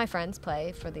 And a lot of my friends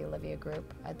play for the Olivia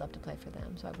group. I'd love to play for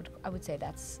them. So I would say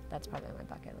that's probably on my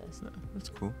bucket list. Yeah, that's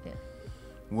cool. Yeah.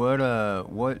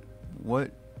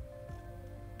 What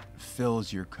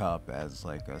fills your cup as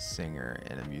like a singer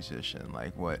and a musician?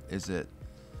 Like, what is it?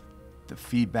 The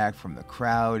feedback from the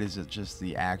crowd? Is it just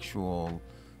the actual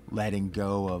letting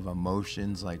go of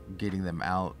emotions, like getting them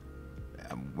out,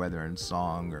 whether in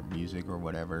song or music or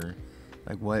whatever?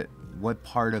 Like, what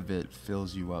part of it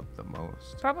fills you up the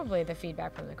most? Probably the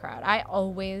feedback from the crowd. I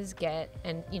always get,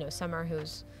 and Summer,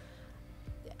 who's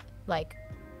like,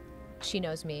 she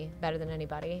knows me better than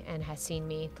anybody and has seen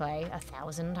me play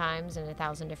 1,000 times in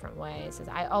 1,000 different ways.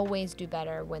 I always do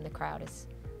better when the crowd is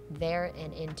there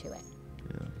and into it.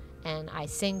 Yeah. And I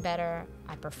sing better,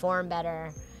 I perform better.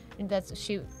 And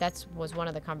that's was one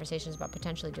of the conversations about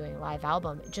potentially doing a live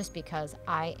album, just because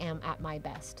I am at my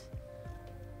best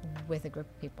with a group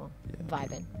of people,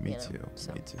 vibing. Me too.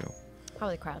 So, Me too.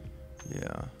 probably the crowd.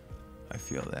 Yeah, I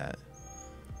feel that.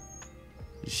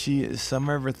 Has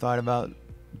Summer ever thought about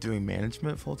doing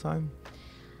management full time?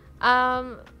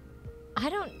 I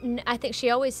think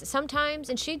she always, sometimes,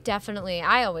 and she's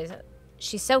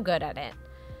so good at it.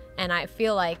 And I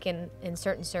feel like in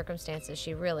certain circumstances,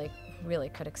 she really, really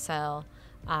could excel.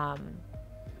 But,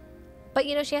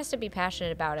 she has to be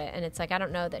passionate about it. And it's like, I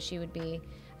don't know that she would be,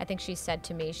 I think she said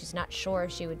to me, she's not sure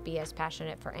if she would be as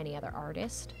passionate for any other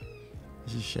artist.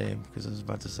 It's a shame, because I was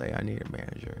about to say I need a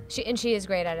manager. She is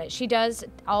great at it. She does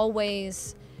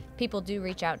always, people do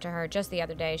reach out to her. Just the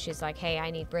other day, she's like, hey,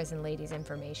 I need Prison Ladies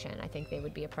information. I think they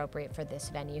would be appropriate for this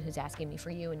venue who's asking me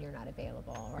for you and you're not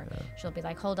available. Or she'll be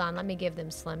like, hold on, let me give them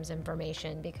Slim's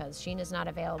information because Sheena's not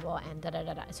available and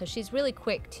da-da-da-da. So she's really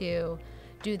quick to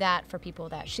do that for people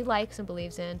that she likes and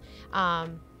believes in.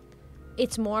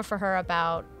 It's more for her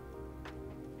about,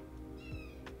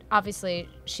 obviously,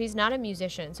 she's not a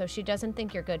musician, so she doesn't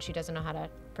think you're good. She doesn't know how to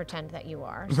pretend that you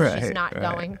are. So she's not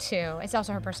going to. It's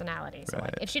also her personality. So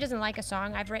like, if she doesn't like a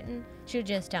song I've written, she'll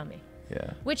just tell me.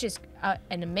 Yeah. Which is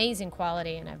an amazing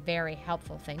quality and a very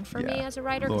helpful thing for me as a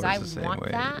writer, because I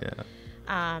want that.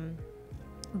 Yeah.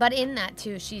 But in that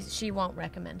too, she won't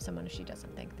recommend someone if she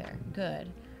doesn't think they're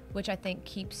good, which I think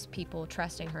keeps people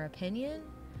trusting her opinion.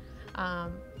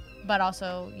 But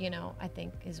also, I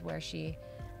think is where she,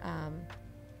 I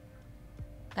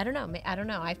don't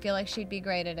know. I feel like she'd be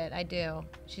great at it. I do.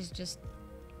 She's just,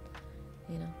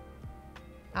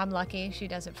 I'm lucky she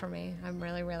does it for me. I'm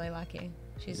really, really lucky.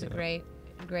 She's a great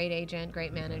agent,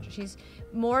 great manager. She's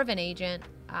more of an agent,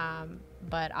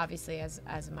 but obviously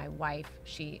as my wife,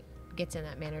 she gets in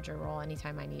that manager role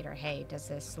anytime I need her. Hey, does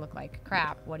this look like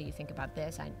crap? What do you think about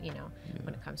this?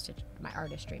 When it comes to my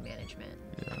artistry management,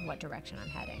 what direction I'm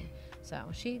heading. So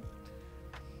she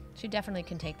definitely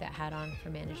can take that hat on for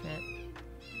management.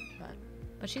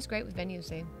 But she's great with venues.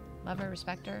 They love her,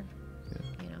 respect her.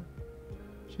 Yeah.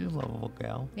 She's a lovable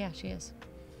gal. Yeah, she is.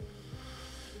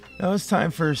 Now it's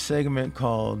time for a segment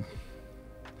called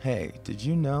Hey, Did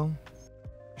You Know?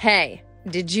 Hey,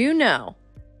 did you know?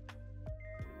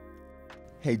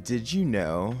 Hey, did you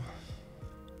know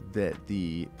that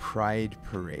the Pride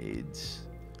parades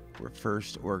were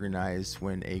first organized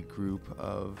when a group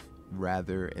of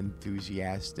rather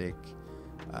enthusiastic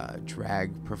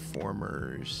drag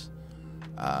performers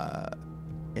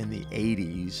in the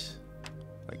 80s,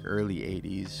 like early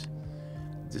 80s,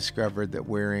 discovered that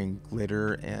wearing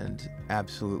glitter and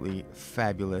absolutely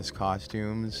fabulous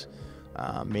costumes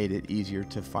made it easier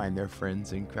to find their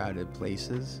friends in crowded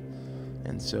places.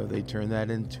 And so they turned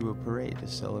that into a parade to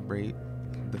celebrate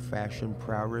the fashion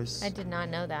prowess. I did not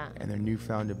know that. And their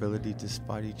newfound ability to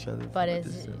spot each other. But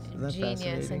it's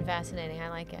genius and fascinating. I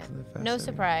like it. No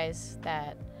surprise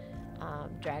that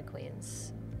drag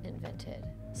queens invented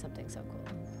something so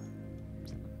cool.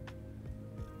 So.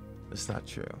 It's not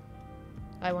true.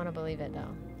 I want to believe it,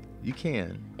 though. You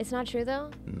can. It's not true,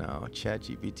 though? No,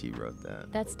 ChatGPT wrote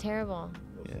that. That's terrible.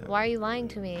 Yeah. Why are you lying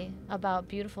to me about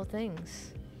beautiful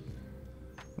things?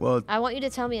 Well, I want you to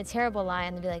tell me a terrible lie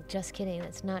and then be like, just kidding,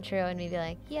 that's not true. And me be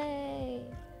like, yay.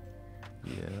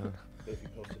 Yeah. But if you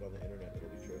post it on the internet, it'll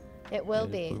be true. It will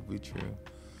It be. will be true.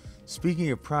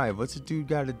 Speaking of Pride, what's a dude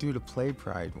got to do to play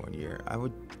Pride one year? I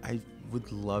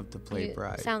would love to play You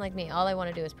Pride. sound like me. All I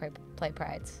want to do is play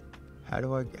Prides. How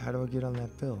do I get on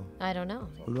that bill? I don't know.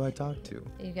 Who do I talk to?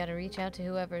 You got to reach out to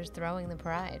whoever's throwing the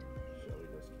Pride.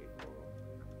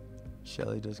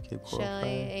 Shelly does Cape Coral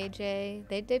Shelly, Pride.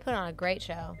 AJ, they put on a great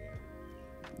show.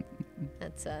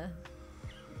 That's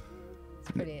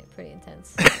it's pretty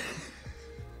intense. I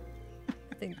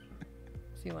think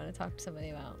if you want to talk to somebody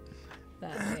about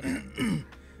that later.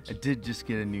 I did just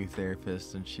get a new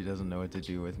therapist, and she doesn't know what to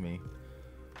do with me.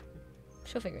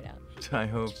 She'll figure it out. I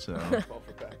hope so.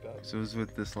 So I was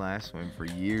with this last one for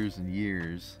years and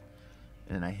years,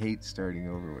 and I hate starting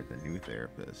over with a new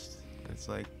therapist. It's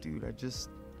like, dude,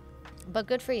 But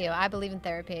good for you. I believe in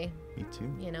therapy. Me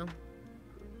too. You know.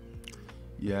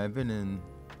 Yeah, I've been in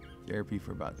therapy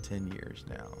for about 10 years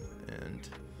now, and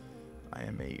I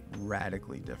am a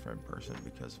radically different person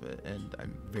because of it, and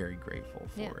I'm very grateful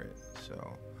for it.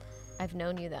 So I've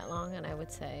known you that long, and I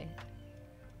would say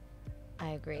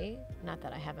I agree. Not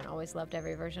that I haven't always loved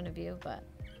every version of you, but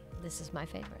this is my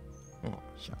favorite. oh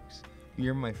shucks,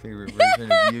 you're my favorite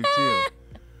version of you too.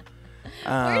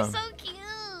 We're so cute.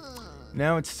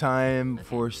 Now it's time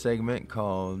for a segment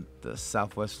called the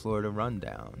Southwest Florida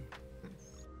Rundown.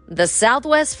 The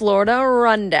Southwest Florida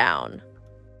Rundown.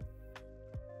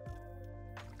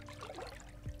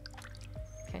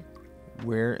 Okay.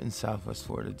 Where in Southwest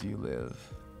Florida do you live?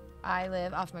 I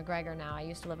live off McGregor now. I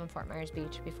used to live in Fort Myers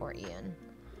Beach before Ian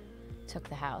took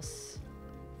the house.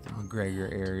 The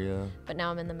McGregor area. But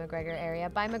now I'm in the McGregor area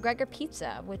by McGregor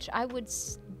Pizza, which I would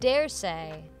dare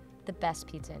say the best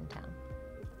pizza in town.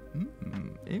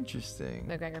 Interesting.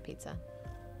 McGregor Pizza.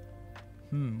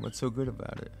 What's so good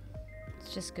about it?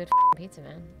 It's just good pizza,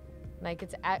 man. Like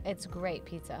it's great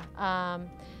pizza.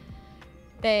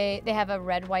 They have a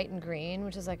red, white, and green,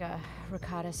 which is like a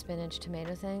ricotta spinach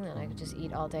tomato thing that I could just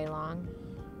eat all day long.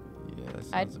 Yeah, that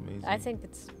sounds amazing. I think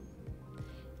it's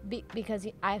because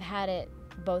I've had it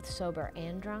both sober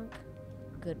and drunk.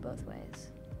 Good both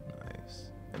ways.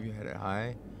 Nice. Have you had it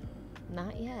high?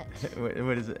 Not yet.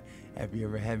 What is it? Have you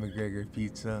ever had McGregor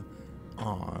Pizza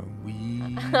on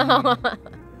weed?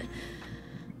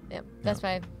 Yep, that's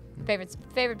my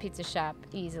favorite pizza shop,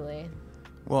 easily.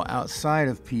 Well, outside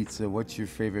of pizza, what's your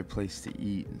favorite place to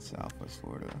eat in Southwest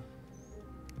Florida?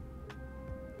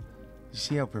 You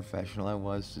see how professional I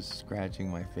was, just scratching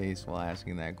my face while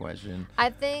asking that question? I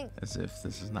think as if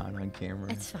this is not on camera.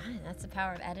 It's fine. That's the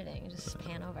power of editing. Just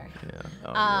pan over. Yeah. Oh,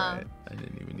 you're right. I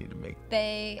didn't even need to make.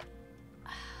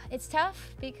 It's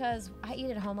tough because I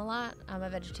eat at home a lot. I'm a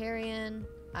vegetarian.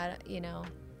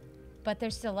 But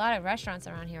there's still a lot of restaurants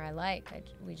around here I like.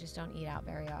 We just don't eat out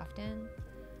very often.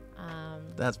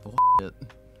 That's bullshit.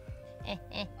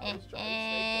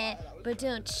 But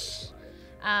don't.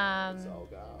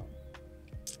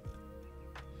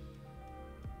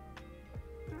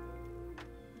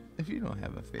 If you don't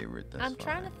have a favorite, that's I'm fine.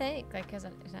 trying to think, because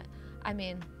I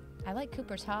mean, I like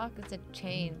Cooper's Hawk. It's a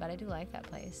chain, but I do like that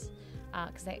place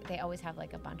because they always have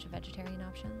like a bunch of vegetarian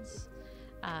options.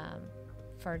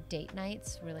 For date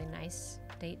nights, really nice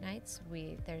date nights,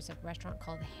 there's a restaurant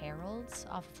called Harold's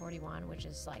off of 41, which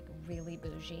is like really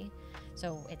bougie.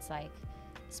 So it's like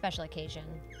special occasion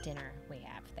dinner we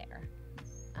have there.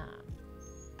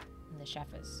 And the chef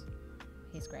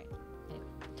he's great. Anyway,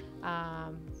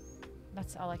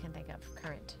 that's all I can think of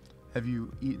current. Have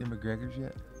you eaten at McGregor's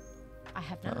yet? I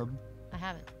have not. I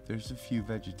haven't. There's a few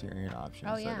vegetarian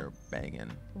options that are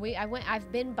banging.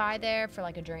 I've been by there for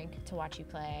like a drink to watch you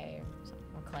play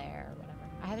or Claire or whatever.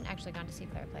 I haven't actually gone to see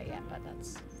Claire play yet, but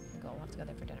that's the goal. We'll have to go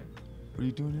there for dinner. What are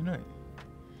you doing tonight?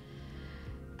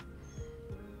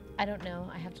 I don't know.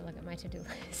 I have to look at my to-do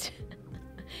list.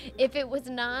 If it was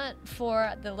not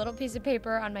for the little piece of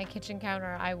paper on my kitchen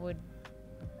counter, I would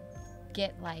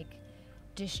get like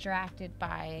distracted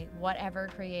by whatever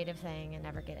creative thing and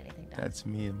never get anything done. That's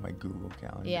me in my Google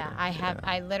Calendar. Yeah,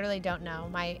 I literally don't know.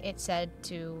 It said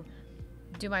to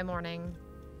do my morning,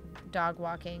 dog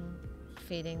walking,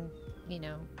 feeding,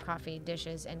 coffee,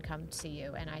 dishes, and come see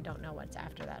you. And I don't know what's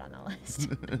after that on the list.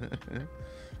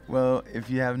 Well, if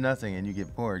you have nothing and you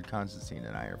get bored, Constantine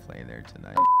and I are playing there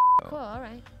tonight. Cool, all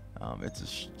right. It's a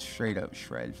straight up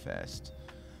shred fest.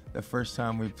 The first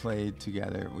time we played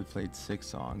together, we played 6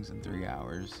 songs in 3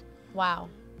 hours. Wow.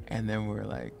 And then we were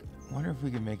like, wonder if we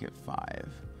can make it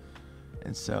 5.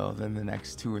 And so then the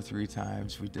next 2 or 3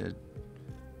 times we did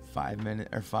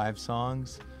 5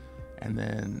 songs. And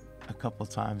then a couple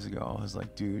times ago, I was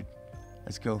like, dude,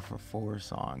 let's go for 4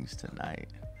 songs tonight.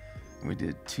 And we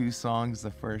did 2 songs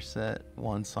the first set,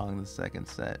 1 song the second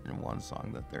set, and 1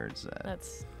 song the third set.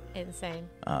 That's insane.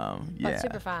 Yeah. But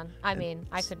super fun. I mean,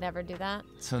 I could never do that.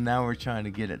 So now we're trying to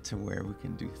get it to where we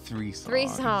can do 3 songs. 3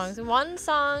 songs, 1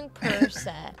 song per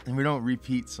set. And we don't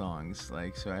repeat songs.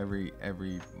 So every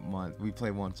month we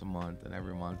play once a month, and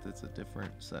every month it's a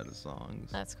different set of songs.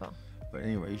 That's cool. But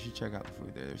anyway, you should check out the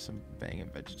food there. There's some banging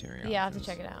vegetarian Yeah, I'll have to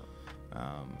options. check it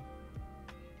out.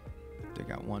 They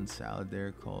got one salad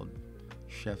there called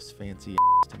Chef's Fancy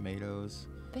Tomatoes.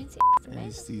 Fancy And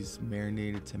it's these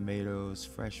marinated tomatoes,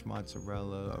 fresh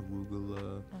mozzarella,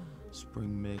 arugula,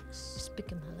 spring mix,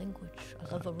 Speaking my language.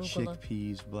 I love arugula.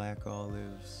 chickpeas, black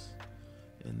olives,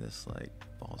 and this like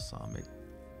balsamic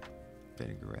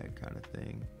vinaigrette kind of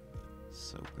thing.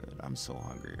 So good. I'm so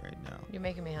hungry right now. You're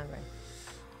making me hungry.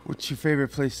 What's your favorite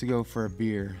place to go for a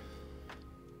beer?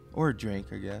 Or a drink,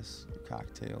 I guess. A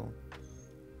cocktail.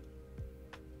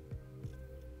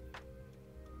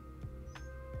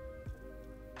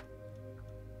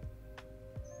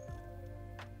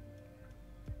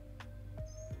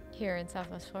 Here in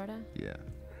Southwest Florida? Yeah.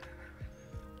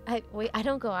 I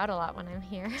don't go out a lot when I'm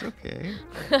here. It's okay.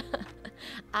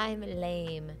 I'm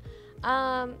lame.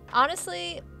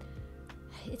 Honestly,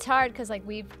 it's hard because like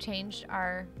we've changed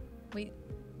our we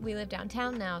live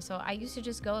downtown now, so I used to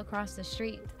just go across the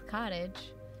street to the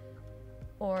cottage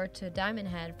or to Diamond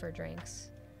Head for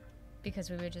drinks because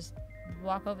we would just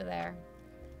walk over there.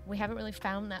 We haven't really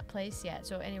found that place yet,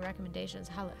 so any recommendations,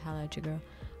 holla at your girl.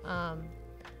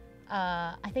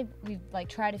 I think we've like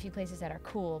tried a few places that are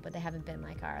cool, but they haven't been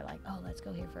like our like, oh, let's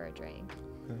go here for a drink.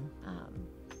 Okay.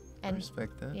 I And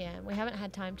respect that. yeah, we haven't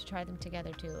had time to try them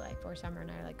together too. Like for Summer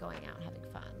and I are like going out and having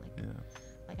fun. Like, Yeah.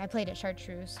 like I played at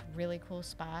Chartreuse, really cool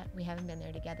spot. We haven't been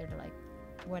there together to like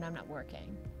when I'm not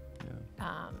working.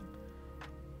 Yeah.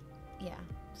 Yeah.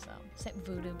 So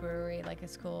Voodoo Brewery, like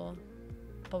it's cool,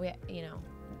 but we, you know,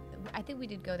 I think we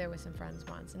did go there with some friends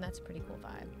once, and that's a pretty cool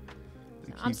vibe.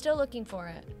 So I'm still looking for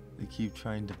it. They keep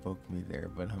trying to book me there,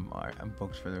 but I'm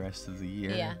booked for the rest of the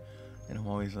year. Yeah. And I'm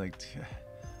always like,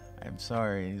 I'm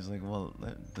sorry. And he's like, well,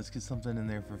 let's get something in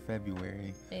there for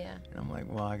February. Yeah. And I'm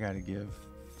like, well, I got to give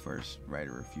first right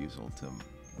of refusal to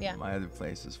my other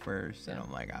places first. And Yeah.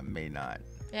 I'm like, I may not.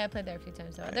 Yeah, I played there a few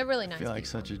times. So they're really nice. I feel like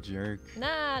people. such a jerk.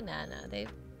 Nah.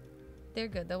 They're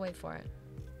good. They'll wait for it.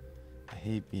 I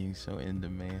hate being so in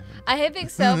demand. I hate being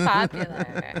so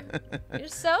popular. You're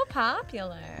so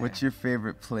popular. What's your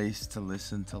favorite place to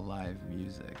listen to live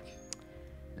music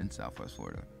in Southwest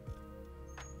Florida?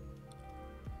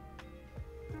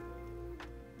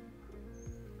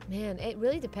 Man, it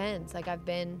really depends. Like I've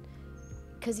been,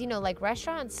 cause you know, like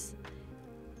restaurants,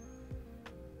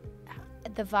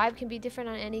 the vibe can be different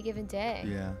on any given day.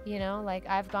 Yeah. You know, like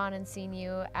I've gone and seen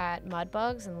you at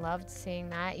Mudbugs and loved seeing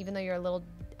that, even though you're a little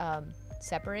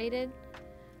separated.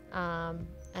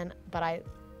 But I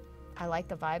like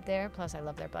the vibe there. Plus, I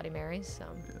love their Bloody Marys. So.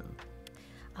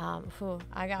 Yeah.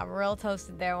 I got real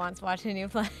toasted there once watching you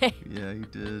play. Yeah, you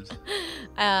did.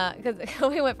 Because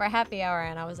we went for happy hour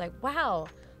and I was like, wow,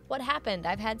 what happened?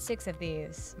 I've had 6 of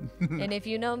these. And if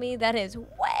you know me, that is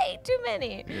way too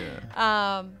many.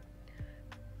 Yeah.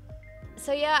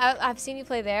 So yeah, I've seen you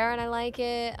play there and I like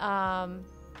it.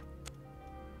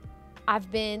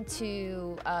 I've been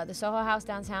to the Soho House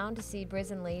downtown to see Briz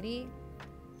and Lady.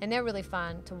 And they're really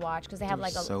fun to watch because they have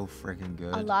like so freaking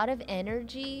good. a lot of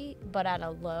energy, but at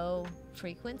a low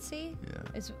frequency. Yeah.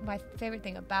 It's my favorite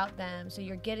thing about them. So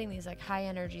you're getting these like high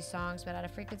energy songs, but at a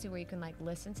frequency where you can like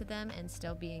listen to them and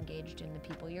still be engaged in the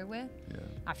people you're with. Yeah.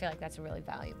 I feel like that's a really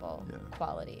valuable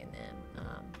quality in them.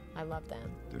 I love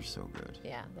them. They're so good.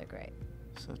 Yeah, they're great.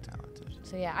 So talented.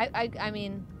 So yeah, I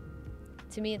mean,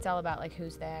 to me, it's all about like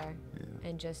who's there. Yeah.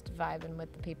 And just vibing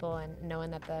with the people and knowing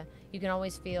that you can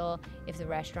always feel if the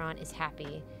restaurant is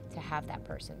happy to have that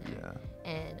person there.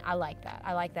 Yeah. And I like that.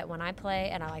 I like that when I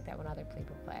play, and I like that when other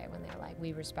people play, when they're like,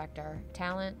 we respect our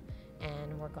talent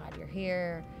and we're glad you're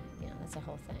here. You know, that's the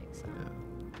whole thing. So.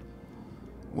 Yeah.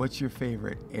 What's your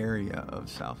favorite area of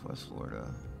Southwest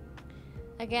Florida?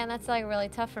 Again, that's like really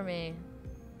tough for me.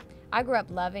 I grew up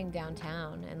loving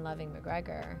downtown and loving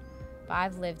McGregor, but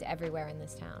I've lived everywhere in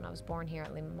this town. I was born here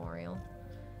at Lee Memorial.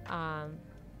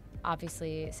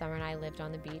 Obviously, Summer and I lived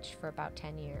on the beach for about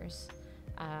 10 years.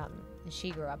 And she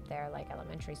grew up there, like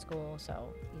elementary school,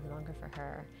 so even longer for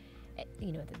her.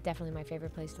 You know, definitely my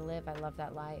favorite place to live. I love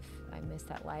that life. I miss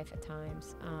that life at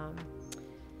times.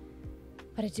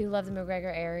 But I do love the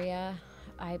McGregor area.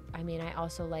 I mean, I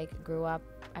also grew up,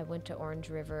 I went to Orange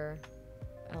River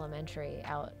Elementary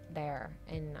out there,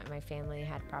 and my family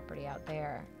had property out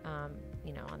there,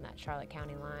 you know, on that Charlotte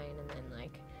County line. And then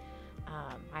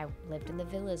I lived in the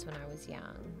villas when I was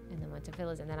young, and then went to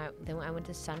villas, and then I went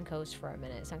to Suncoast for a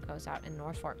minute. Suncoast out in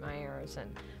North Fort Myers,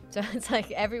 and so it's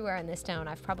like everywhere in this town.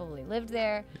 I've probably lived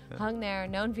there, hung there,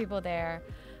 known people there.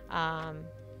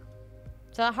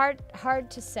 So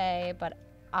hard to say, but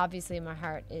obviously my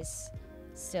heart is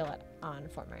still on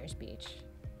Fort Myers Beach.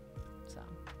 So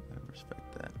I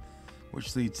respect that.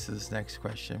 Which leads to this next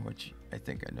question, which I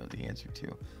think I know the answer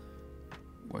to.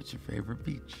 What's your favorite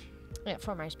beach? Yeah,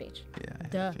 Fort Myers Beach. Yeah, I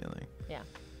Duh. have a feeling.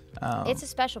 Yeah. It's a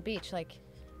special beach. Like,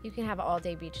 you can have an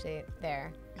all-day beach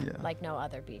there, Yeah. like no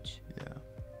other beach. Yeah.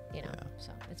 You know, Yeah.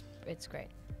 so it's great.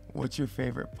 What's your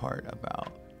favorite part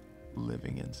about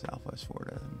living in Southwest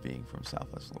Florida and being from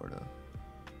Southwest Florida?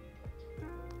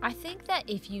 I think that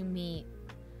if you meet,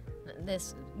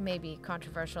 this may be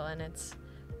controversial in its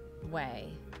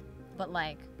way, but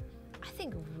like, I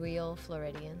think real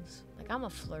Floridians, like I'm a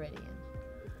Floridian,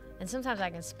 and sometimes I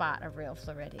can spot a real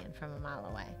Floridian from a mile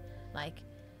away. Like,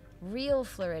 real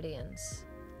Floridians,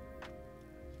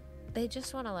 they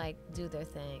just want to like do their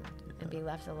thing and be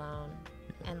left alone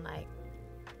and like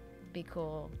be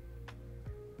cool,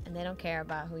 and they don't care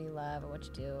about who you love or what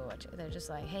you do. They're just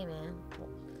like, hey man,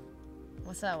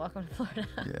 what's up? Welcome to Florida.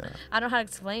 Yeah. I don't know how to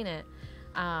explain it.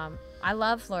 I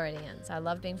love Floridians. I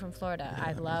love being from Florida.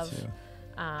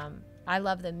 Yeah, I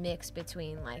love the mix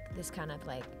between like this kind of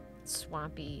like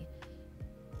swampy,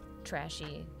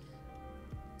 trashy,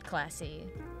 classy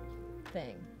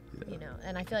thing, you know.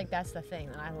 And I feel like that's the thing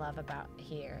that I love about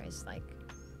here is like,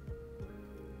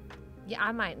 yeah,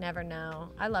 I might never know.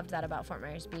 I loved that about Fort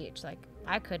Myers Beach. Like,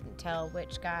 I couldn't tell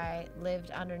which guy lived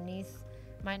underneath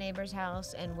my neighbor's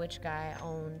house and which guy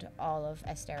owned all of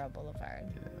Estero Boulevard.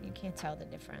 Yeah. You can't tell the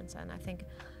difference, and I think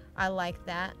I like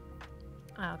that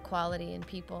quality in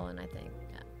people. And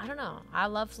I don't know, I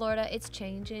love Florida. It's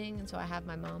changing, and so I have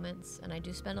my moments, and I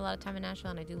do spend a lot of time in Nashville,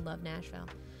 and I do love Nashville,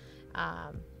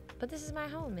 but this is my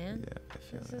home, man. Yeah, I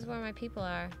feel This is where my people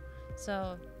are.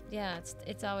 So yeah,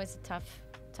 it's always a tough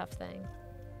thing,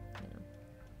 you know.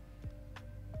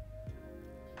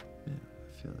 Yeah,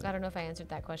 I feel that. So I don't know if I answered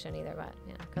that question either, but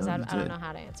yeah, because No, I you don't did. know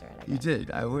how to answer it. I You guess.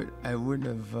 did. I wouldn't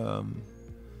have.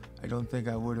 I don't think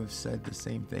I would have said the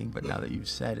same thing. But now that you've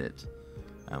said it,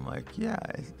 I'm like, yeah.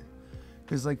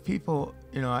 Because like people,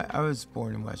 you know, I was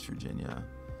born in West Virginia,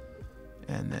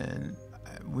 and then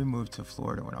we moved to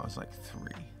Florida when I was like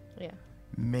 3, Yeah.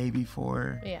 maybe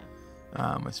 4. Yeah.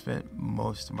 I spent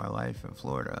most of my life in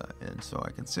Florida, and so I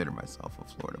consider myself a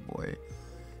Florida boy.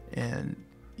 And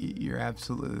you're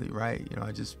absolutely right. You know,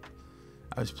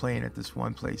 I was playing at this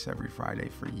one place every Friday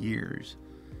for years,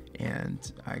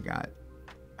 and I got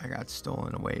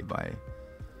stolen away by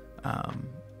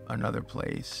another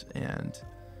place, and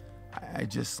I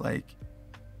just like,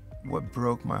 what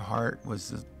broke my heart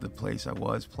was the place I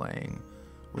was playing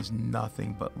was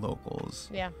nothing but locals.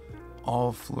 Yeah.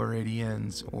 All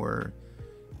Floridians or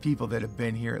people that have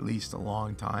been here at least a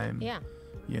long time. Yeah.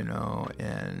 You know,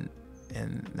 and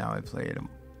now I play at a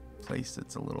place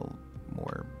that's a little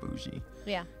more bougie.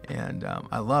 Yeah. And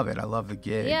I love it. I love the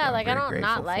gig. Yeah, I'm like I very don't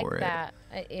grateful not like for it. that.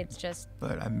 It's just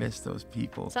But I miss those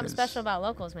people. something 'cause, special about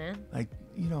locals, man. like,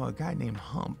 you know, a guy named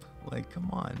Hump. Like, come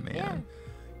on, man. Yeah.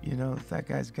 You know, that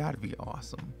guy's got to be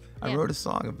awesome. I Yeah. wrote a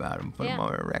song about him, put him Yeah.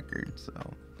 on a record. So,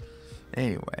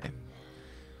 anyway.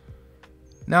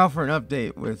 Now for an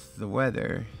update with the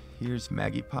weather. Here's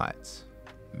Maggie Potts.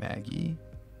 Maggie.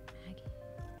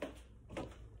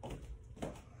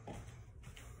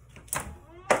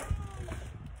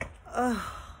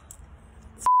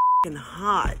 It's f***ing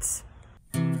hot.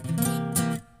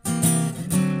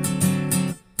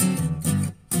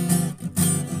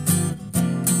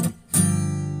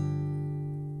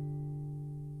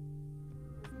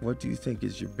 What do you think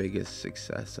is your biggest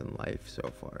success in life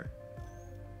so far?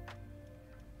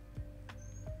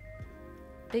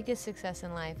 Biggest success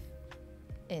in life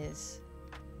is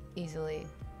easily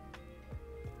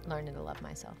learning to love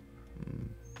myself.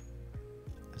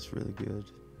 That's really good.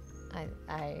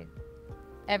 I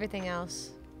everything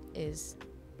else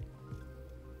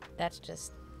that's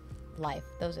just life.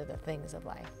 Those are the things of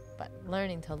life. But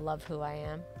learning to love who I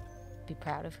am, be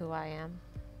proud of who I am,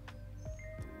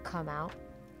 come out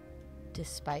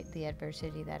despite the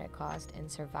adversity that it caused and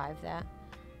survive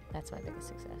that's my biggest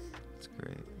success. That's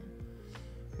great.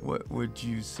 What would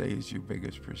you say is your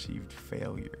biggest perceived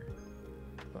failure?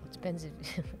 Well, it's been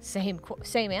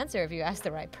same answer if you ask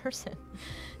the right person.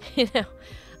 You know,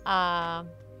 I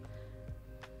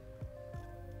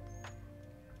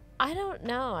don't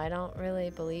know. I don't really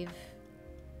believe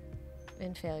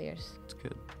in failures. That's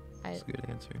good. That's a good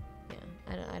answer.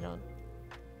 Yeah,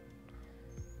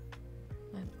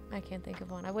 I can't think of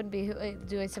one. I wouldn't be.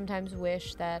 Do I sometimes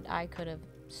wish that I could have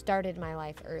started my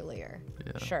life earlier?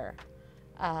 Yeah. Sure,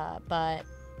 but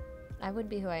I wouldn't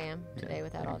be who I am today Yeah,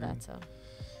 without I all agree. that. So.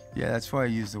 Yeah, that's why I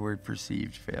use the word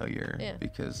perceived failure. Yeah.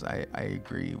 Because I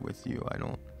agree with you. I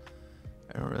don't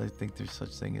really think there's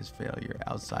such thing as failure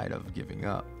outside of giving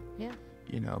up. Yeah.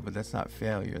 You know, but that's not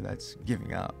failure. That's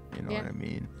giving up. You know Yeah. what I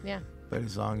mean? Yeah. But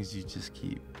as long as you just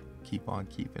keep on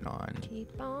keeping on,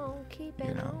 Keep on keeping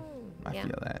you know, on. I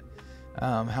feel that.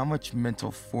 How much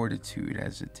mental fortitude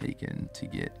has it taken to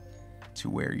get to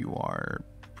where you are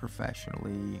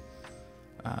professionally,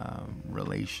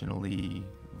 relationally,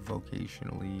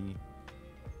 vocationally,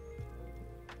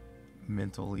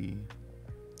 mentally?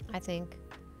 I think,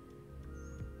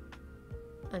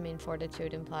 I mean,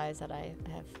 fortitude implies that I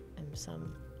am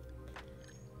some,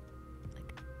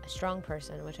 like, a strong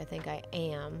person, which I think I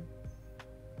am,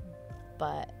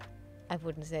 but I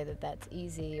wouldn't say that that's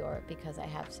easy, or because I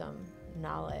have some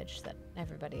knowledge that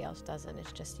everybody else doesn't.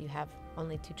 It's just you have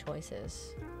only two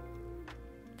choices,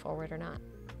 forward or not.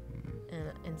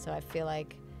 And so I feel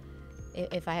like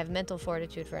if I have mental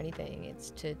fortitude for anything,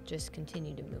 it's to just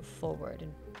continue to move forward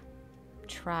and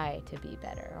try to be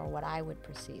better, or what I would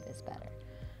perceive as better.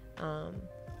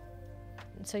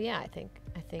 So yeah, I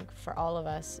think for all of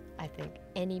us, I think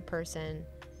any person,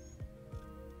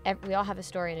 we all have a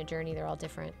story and a journey. They're all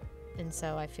different. And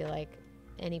so I feel like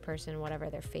any person, whatever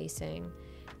they're facing,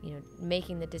 you know,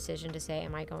 making the decision to say,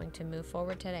 am I going to move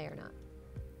forward today or not?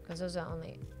 Because those are the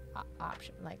only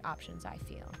options I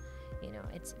feel. You know,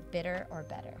 it's bitter or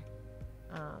better.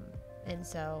 And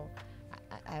so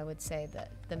I would say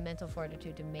that the mental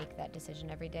fortitude to make that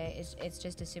decision every day it's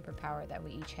just a superpower that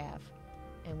we each have,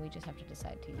 and we just have to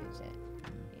decide to use it.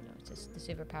 You know, it's just the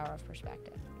superpower of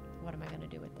perspective. What am I going to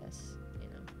do with this? You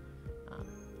know,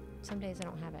 some days I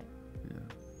don't have it. Yeah.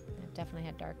 I've definitely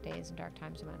had dark days and dark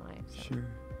times in my life. So. Sure.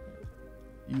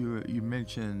 You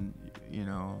mentioned, you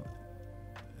know,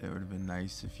 it would have been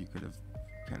nice if you could have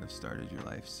kind of started your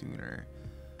life sooner.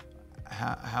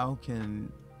 How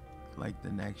can, like,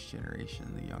 the next generation,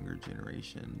 the younger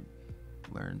generation,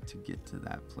 learn to get to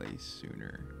that place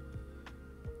sooner?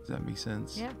 Does that make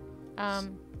sense? Yeah.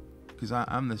 Because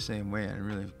I'm the same way. I didn't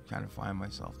really kind of find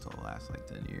myself till the last, like,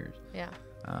 10 years. Yeah.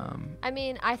 I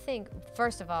mean, I think,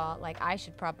 first of all, like, I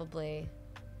should probably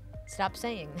stop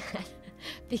saying that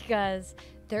because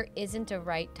there isn't a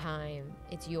right time.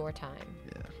 It's your time.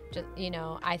 Yeah. Just, you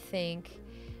know, I think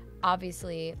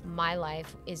obviously my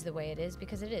life is the way it is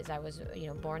because it is. I was, you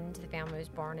know, born into the family I was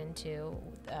born into.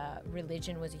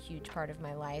 Religion was a huge part of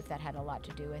my life that had a lot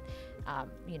to do with,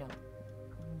 you know,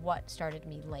 what started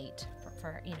me late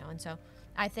for, you know, and so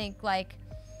I think, like,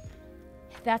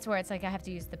 that's where it's like I have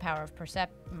to use the power of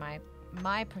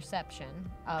my perception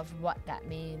of what that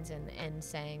means, and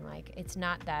saying, like, it's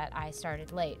not that I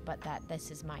started late, but that this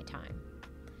is my time.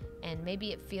 And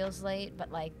maybe it feels late,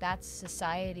 but, like, that's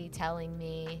society telling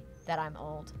me that I'm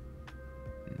old,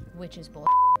 which is bull.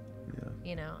 Yeah.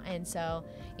 You know, and so,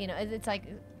 you know, it's like,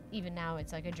 even now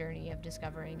it's like a journey of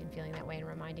discovering and feeling that way and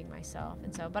reminding myself.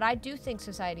 And so, but I do think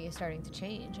society is starting to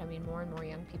change. I mean, more and more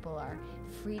young people are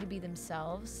free to be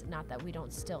themselves. Not that we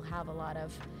don't still have a lot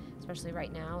of, especially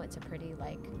right now, it's a pretty,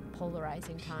 like,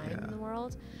 polarizing time in the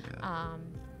world. Yeah.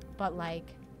 But, like,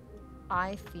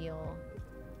 I feel,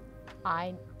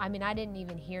 I mean, I didn't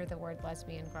even hear the word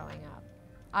lesbian growing up.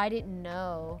 I didn't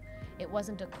know, it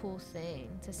wasn't a cool thing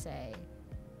to say,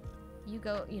 you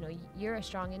go, you know, you're a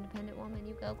strong, independent woman,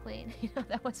 you go, queen. You know,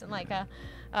 that wasn't like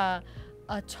a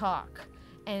talk.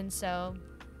 And so,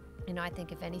 you know, I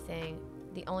think if anything,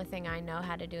 the only thing I know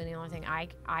how to do, and the only thing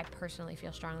I personally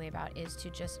feel strongly about, is to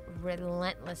just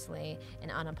relentlessly and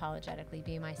unapologetically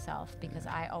be myself, because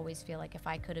I always feel like if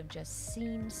I could have just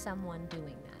seen someone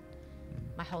doing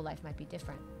that, my whole life might be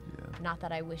different. Yeah. Not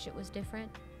that I wish it was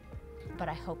different, but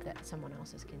I hope that someone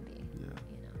else's can be. Yeah.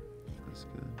 You know. Anyway. That's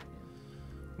good.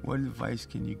 What advice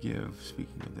can you give,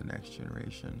 speaking of the next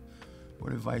generation,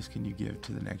 what advice can you give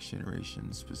to the next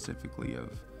generation, specifically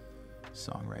of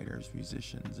songwriters,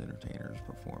 musicians, entertainers,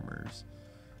 performers,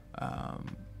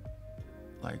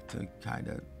 like, to kind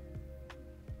of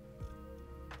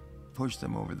push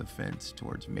them over the fence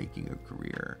towards making a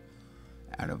career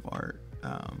out of art?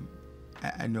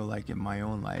 I know, like, in my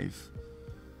own life,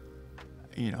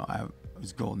 you know, I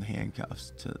was golden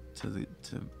handcuffs to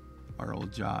our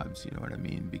old jobs, you know what I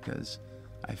mean? Because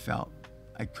I felt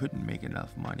I couldn't make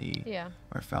enough money. Yeah.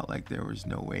 Or I felt like there was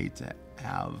no way to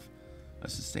have a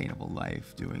sustainable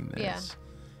life doing this.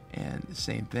 Yeah. And the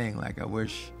same thing, like, I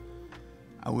wish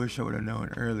I would have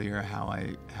known earlier how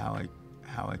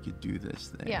I could do this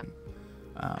thing. Yeah.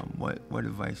 What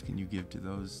advice can you give to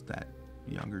that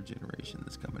younger generation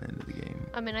that's coming into the game?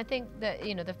 I mean, I think that,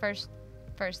 you know, the first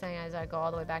thing is I go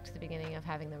all the way back to the beginning of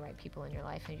having the right people in your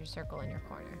life and your circle in your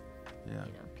corner. Yeah.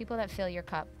 You know, people that fill your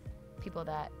cup, people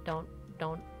that don't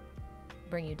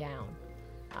bring you down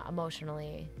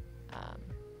emotionally.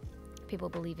 People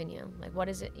believe in you. Like, what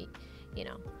is it? You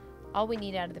know, all we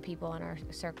need out of the people in our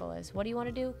circle is, what do you want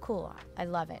to do? Cool. I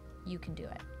love it. You can do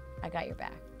it. I got your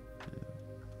back.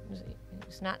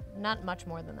 It's not much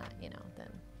more than that, you know.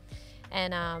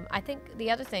 And I think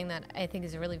the other thing that I think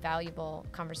is a really valuable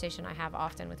conversation I have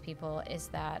often with people is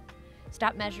that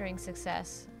stop measuring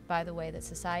success by the way that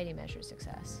society measures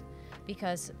success,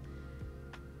 because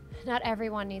not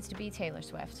everyone needs to be Taylor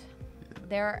Swift.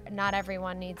 Not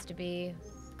everyone needs to be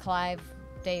Clive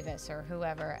Davis or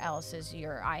whoever else is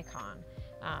your icon.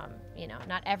 You know,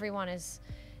 not everyone is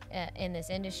in this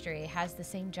industry has the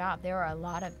same job.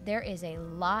 There is a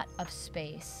lot of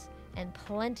space and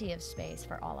plenty of space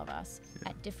for all of us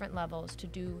at different levels to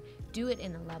do it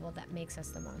in a level that makes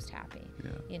us the most happy.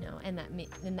 You know, and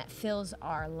that fills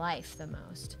our life the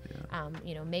most.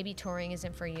 You know, maybe touring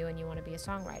isn't for you and you want to be a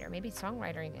songwriter. Maybe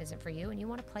songwriting isn't for you and you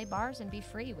want to play bars and be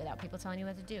free without people telling you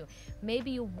what to do.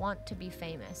 Maybe you want to be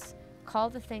famous. Call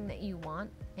the thing that you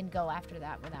want and go after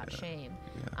that without shame.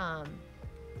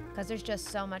 Because there's just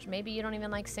so much. Maybe you don't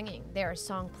even like singing. There are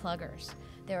song pluggers.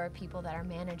 There are people that are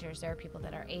managers. There are people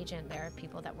that are agent. There are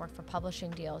people that work for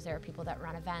publishing deals. There are people that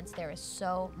run events. There is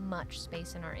so much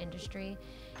space in our industry.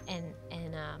 And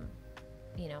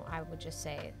you know, I would just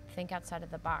say, think outside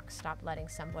of the box. Stop letting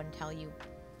someone tell you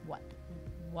what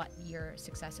your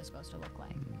success is supposed to look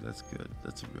like. That's good.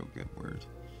 That's a real good word.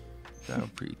 That'll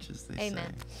preach, as they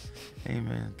Amen. say.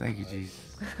 Amen. Thank you,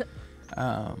 Jesus.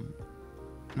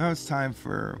 Now it's time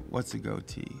for What's a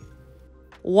Goatee?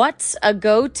 What's a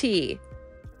goatee?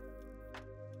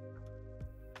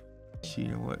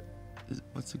 Sheena,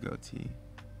 what's a goatee?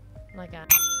 Like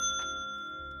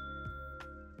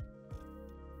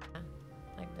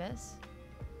this?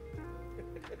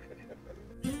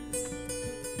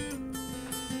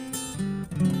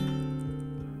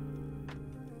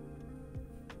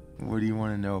 What do you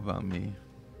want to know about me?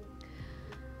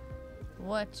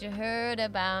 What you heard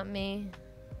about me?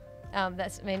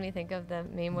 That's made me think of the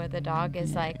meme where the dog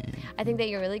is like, I think that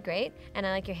you're really great, and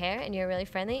I like your hair, and you're really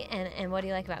friendly, and what do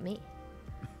you like about me?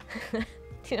 Do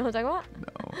you know what I'm talking about? No.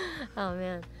 Oh,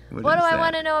 man. What do is I that?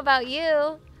 want to know about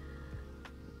you?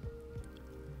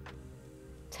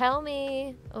 Tell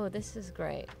me. Oh, this is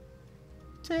great.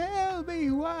 Tell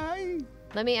me why.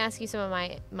 Let me ask you some of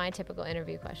my typical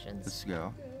interview questions. Let's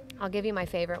go. I'll give you my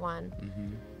favorite one.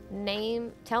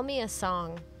 Tell me a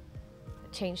song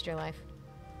that changed your life.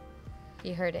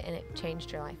 You heard it and it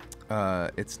changed your life.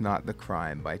 It's Not the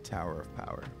Crime by Tower of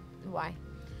Power. Why?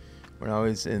 When I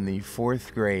was in the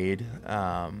 4th grade,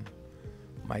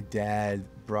 my dad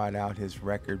brought out his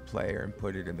record player and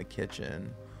put it in the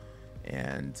kitchen,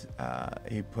 and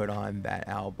he put on that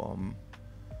album.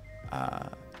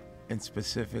 In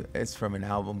specific, it's from an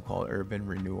album called Urban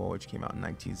Renewal, which came out in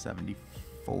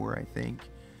 1974, I think.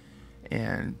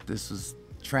 And this was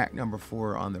track number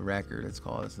 4 on the record. It's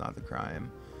called It's Not the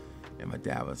Crime. And my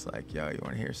dad was like, yo, you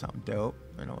want to hear something dope?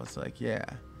 And I was like, yeah.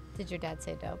 Did your dad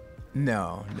say dope?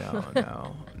 No.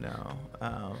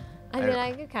 I mean,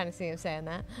 I could kind of see him saying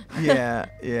that.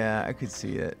 Yeah, I could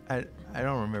see it. I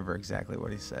don't remember exactly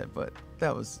what he said, but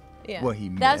that was what he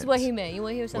meant. That's what he meant. You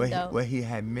want to hear something dope? What he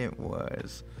had meant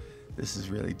was, this is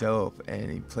really dope.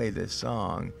 And he played this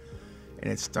song,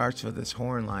 and it starts with this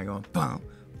horn line going, bum,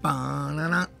 ba na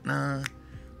na na,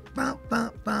 bum,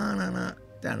 bum, ba na na,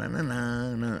 da na na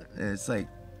na na. And it's like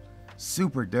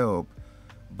super dope,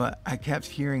 but I kept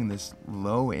hearing this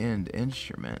low end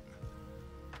instrument,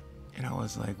 and I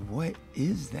was like, what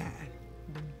is that?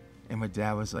 And my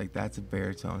dad was like, that's a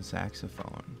baritone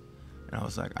saxophone. And I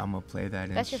was like, I'm gonna play that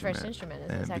instrument. That's your first instrument,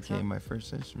 isn't it? And it became my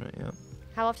first instrument, yep.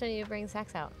 How often do you bring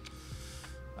sax out?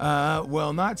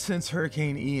 Well, not since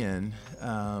Hurricane Ian,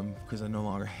 because I no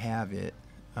longer have it.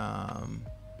 But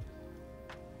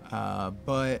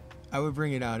I would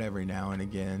bring it out every now and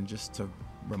again just to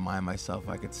remind myself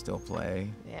I could still play.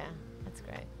 Yeah, that's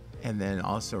great. And then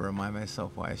also remind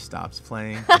myself why I stopped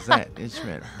playing, because that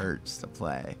instrument hurts to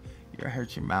play. It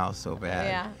hurts your mouth so bad.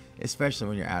 Yeah. Especially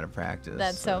when you're out of practice.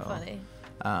 That's so funny.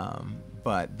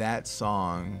 But that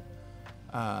song,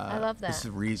 I love that. is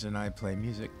the reason I play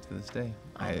music to this day.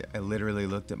 I literally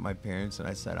looked at my parents and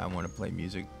I said, I want to play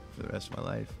music for the rest of my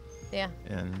life. Yeah.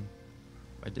 And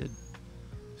I did.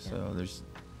 So there's,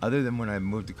 other than when I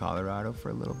moved to Colorado for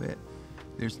a little bit,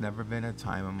 there's never been a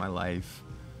time in my life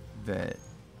that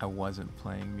I wasn't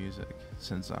playing music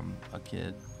since I'm a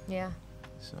kid. Yeah.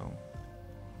 So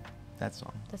that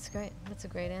song. That's great. That's a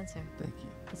great answer. Thank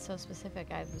you. It's so specific.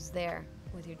 I was there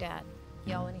with your dad.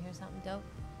 Y'all want to hear something dope?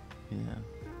 Yeah.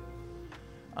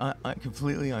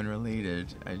 Completely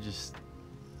unrelated. I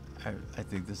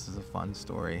think this is a fun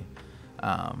story.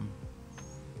 My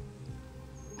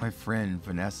friend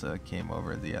Vanessa came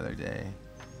over the other day,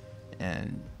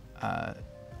 and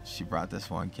she brought this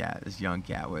young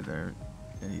cat with her,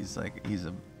 and he's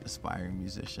a aspiring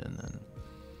musician,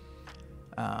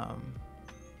 and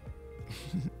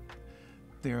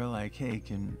they were like, hey,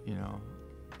 can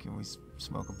we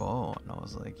smoke a bowl? And I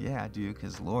was like, yeah, dude,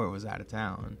 because Laura was out of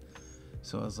town.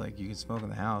 So I was like, you can smoke in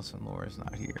the house when Laura's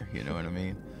not here, you know what I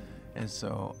mean? And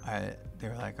so they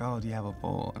were like, oh, do you have a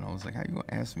bowl? And I was like, how you gonna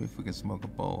ask me if we can smoke a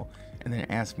bowl and then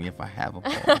ask me if I have a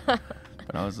bowl?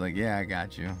 But I was like, yeah, I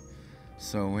got you.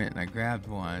 So I went and I grabbed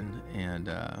one, and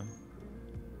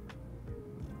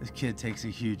this kid takes a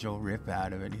huge old rip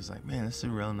out of it. He's like, man, this is a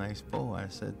real nice bowl. I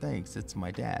said, thanks, it's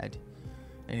my dad.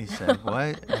 And he said,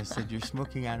 what? And I said, you're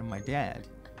smoking out of my dad.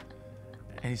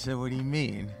 And he said, what do you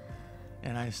mean?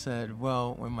 And I said,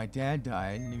 well, when my dad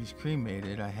died and he was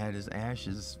cremated, I had his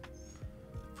ashes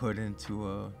put into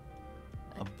a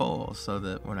bowl so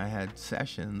that when I had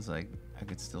sessions, like, I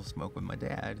could still smoke with my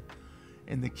dad.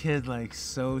 And the kid, like,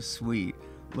 so sweet,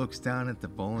 looks down at the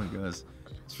bowl and goes,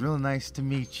 it's real nice to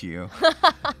meet you.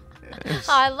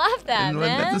 I love that, and man.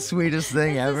 Wasn't that the sweetest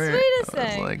thing That's ever? the sweetest I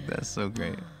was thing. like, that's so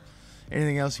great.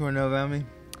 Anything else you want to know about me?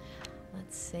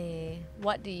 Let's see.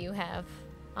 What do you have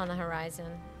on the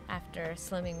horizon after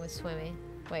swimming with Slimmy?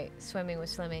 Wait, swimming with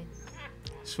Slimmy.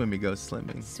 Swimmy goes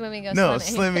slimming. Swimming goes No,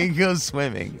 swimming. Slimmy goes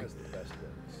swimming.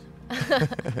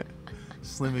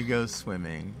 Slimmy goes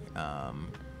swimming.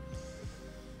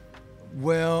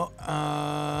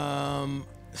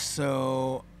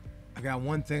 So I got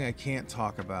one thing I can't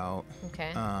talk about.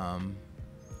 Okay.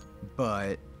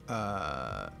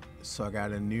 So I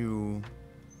got a new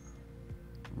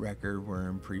record we're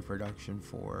in pre-production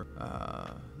for.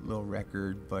 Little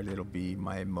record, but it'll be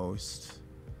my most,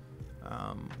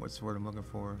 what's the word I'm looking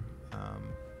for?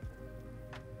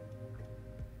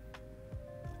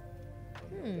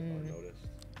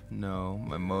 No,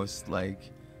 my most,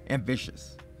 like,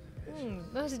 ambitious.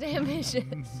 Most ambitious.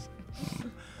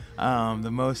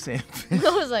 The most ambitious. I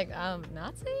was like,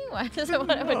 Nazi? Why does it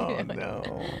want to do Oh, it?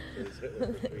 no.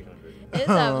 It's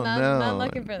Oh, not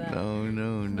looking for that.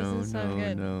 No, This is so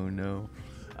good. no.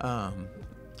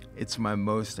 It's my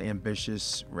most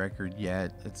ambitious record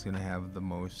yet. It's gonna have the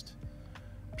most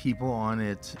people on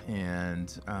it,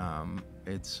 and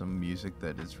it's some music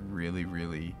that is really,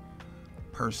 really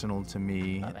personal to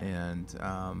me, Love it. and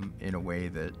in a way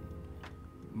that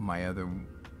my other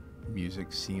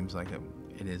music seems like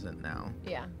it isn't now.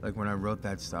 Yeah. Like when I wrote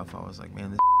that stuff, I was like, man,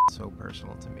 this is so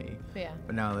personal to me. Yeah.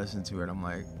 But now I listen to it, I'm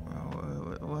like,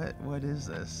 oh, what is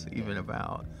this even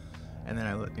about? And then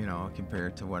I compare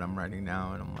it to what I'm writing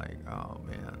now, and I'm like, oh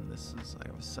man, this is like,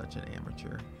 I was such an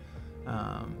amateur.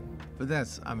 But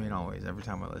that's, always, every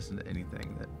time I listen to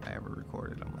anything that I ever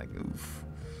recorded, I'm like, oof.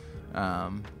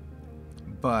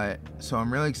 But so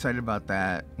I'm really excited about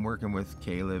that. I'm working with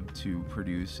Caleb to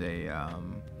produce a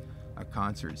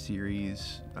concert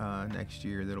series next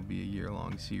year. That'll be a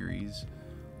year-long series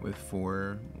with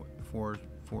four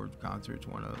concerts,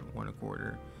 one a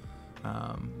quarter.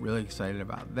 Really excited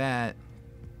about that.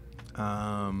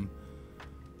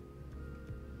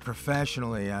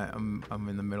 Professionally, I'm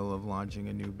in the middle of launching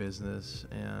a new business,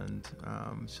 and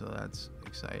so that's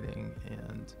exciting.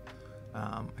 And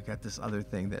I got this other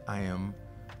thing that I am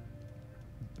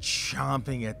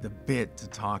chomping at the bit to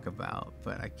talk about,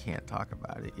 but I can't talk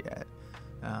about it yet.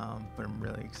 But I'm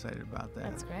really excited about that.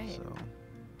 That's great. So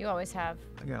You always have.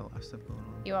 I got a lot of stuff going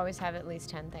on. You always have at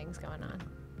least 10 things going on.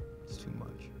 It's too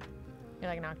much. You're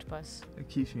like an octopus. It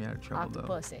keeps me out of trouble,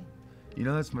 Octopussy. though. You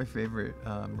know, that's my favorite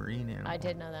marine animal. I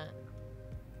did know that.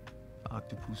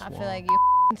 Octopus. I feel wall. like you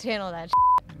channel that.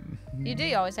 You do.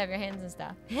 You always have your hands and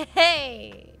stuff.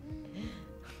 Hey.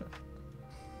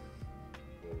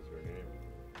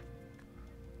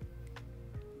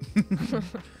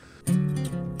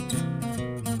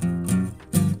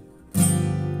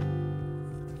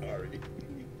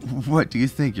 What do you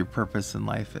think your purpose in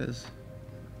life is?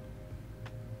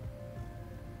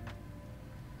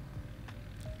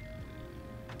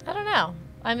 I don't know.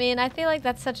 I feel like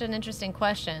that's such an interesting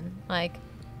question. Like,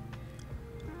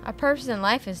 our purpose in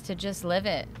life is to just live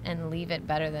it and leave it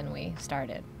better than we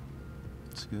started.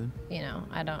 It's good.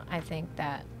 I think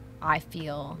that I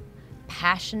feel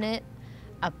passionate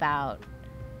about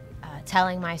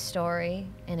telling my story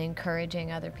and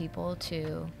encouraging other people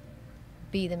to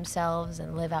be themselves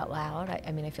and live out loud.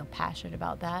 I feel passionate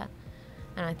about that.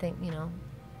 And I think,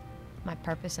 my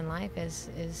purpose in life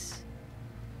is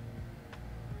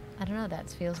I don't know, that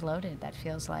feels loaded. That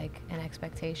feels like an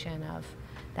expectation of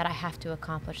that I have to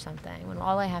accomplish something, when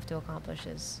all I have to accomplish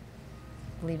is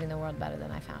leaving the world better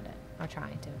than I found it, or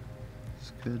trying to.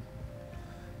 It's good.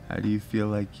 How do you feel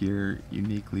like you're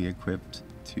uniquely equipped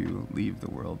to leave the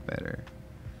world better?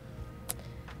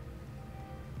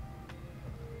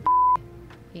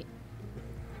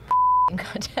 eating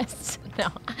contests. No.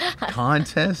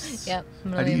 Contests? Yep.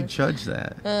 I'm How gonna do you leave it. judge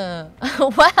that?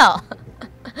 Well,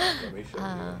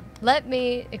 let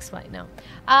me explain. No.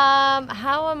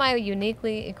 How am I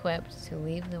uniquely equipped to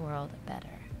leave the world better?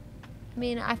 I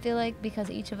mean, I feel like because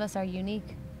each of us are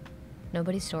unique.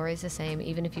 Nobody's story is the same,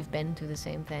 even if you've been through the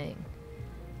same thing.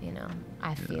 You know,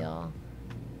 I feel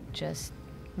just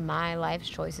my life's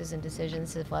choices and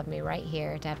decisions have led me right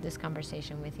here to have this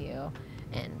conversation with you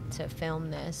and to film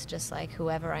this, just like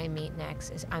whoever I meet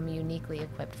next is I'm uniquely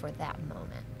equipped for that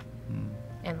moment.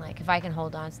 And like if I can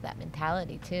hold on to that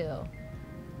mentality too,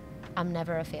 I'm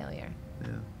never a failure. Yeah.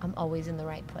 I'm always in the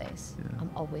right place. Yeah. I'm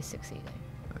always succeeding.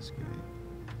 That's good.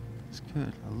 That's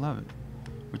good. I love it.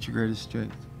 What's your greatest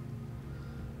strength?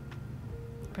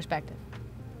 Perspective.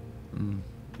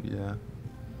 Yeah.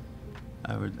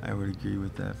 I would agree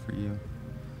with that for you.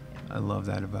 I love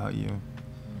that about you.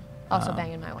 Also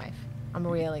banging my wife. I'm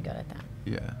really good at that.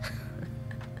 Yeah.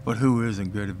 But who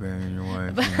isn't good at banging your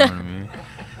wife? You know what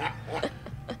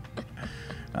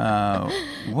I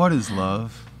mean? What is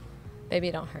love?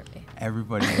 Baby, don't hurt me.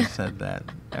 Everybody has said that.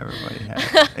 Everybody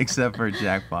has. Except for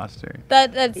Jack Foster.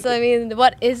 That's, I mean,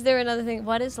 what, is there another thing?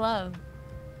 What is love?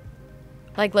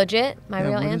 Like legit? My Yeah,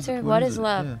 real what is- answer? what What is is it?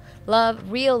 love? Yeah.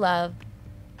 Love, real love,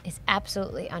 is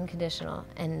absolutely unconditional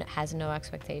and has no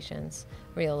expectations.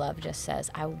 Real love just says,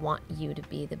 I want you to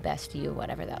be the best you,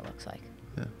 whatever that looks like.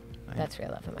 Yeah. That's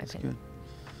real love in my That's opinion.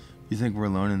 good. You think we're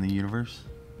alone in the universe?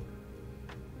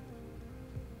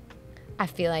 I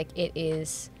feel like it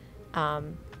is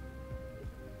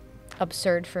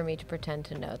absurd for me to pretend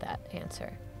to know that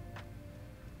answer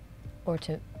or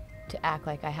to act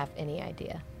like I have any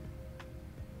idea.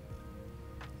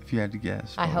 If you had to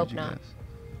guess, I what hope would you not. guess?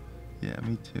 Yeah,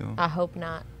 me too. I hope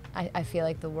not. I feel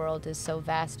like the world is so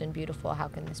vast and beautiful. How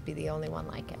can this be the only one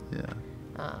like it? Yeah.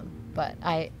 But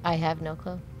I have no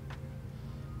clue.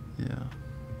 Yeah.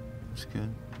 That's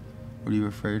good. What are you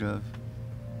afraid of?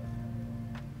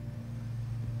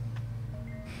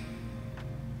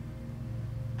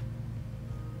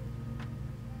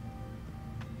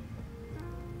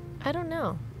 I don't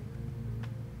know.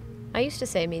 I used to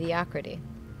say mediocrity,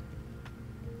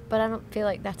 but I don't feel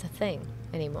like that's a thing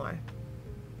anymore.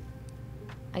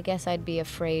 I guess I'd be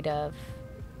afraid of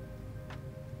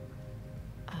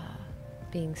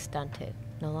being stunted,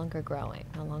 no longer growing,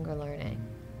 no longer learning.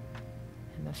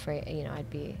 I'm afraid, I'd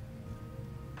be,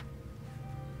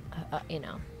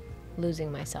 losing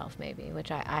myself maybe,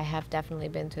 which I have definitely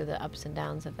been through the ups and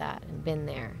downs of that and been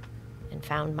there and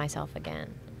found myself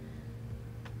again.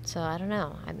 So I don't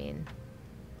know. I mean,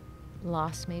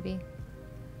 loss maybe.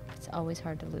 It's always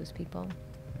hard to lose people.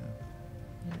 Yeah.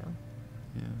 You know.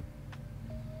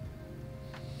 Yeah.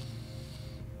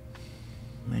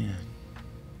 Man.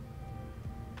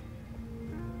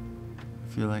 I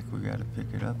feel like we gotta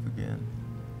pick it up again.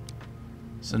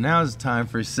 So now it's time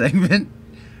for a segment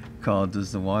called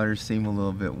Does the Water Seem a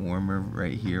Little Bit Warmer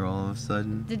right here all of a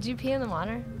sudden? Did you pee in the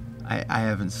water? I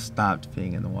haven't stopped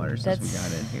peeing in the water since we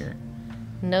got in here.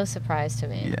 No surprise to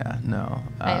me. Yeah, no.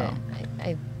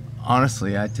 I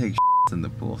Honestly, I take in the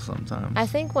pool sometimes. I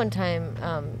think one time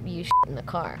you in the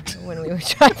car when we were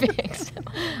driving. So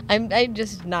I'm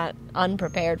just not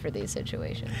unprepared for these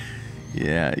situations.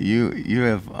 Yeah, you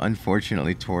have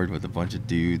unfortunately toured with a bunch of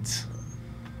dudes.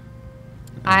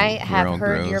 I We're have all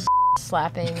heard your gross.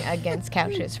 slapping against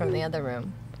couches from the other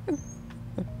room.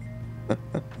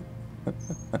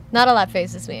 Not a lot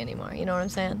faces me anymore. You know what I'm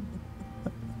saying?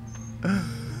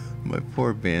 My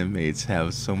poor bandmates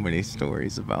have so many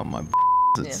stories about my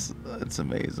it's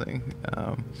amazing.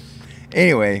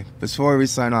 Anyway, before we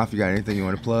sign off, you got anything you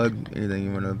want to plug? Anything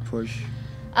you want to push?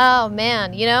 Oh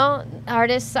man,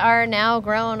 artists are now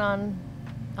growing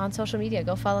on social media.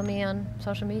 Go follow me on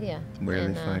social media. Where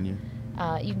do they find you?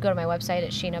 You can go to my website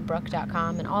at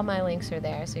sheenabrook.com, and all my links are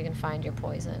there, so you can find your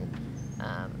poison.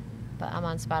 But I'm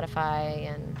on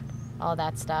Spotify and all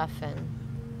that stuff, and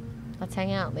let's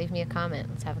hang out. Leave me a comment.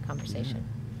 Let's have a conversation.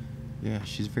 Yeah,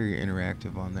 she's very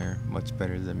interactive on there. Much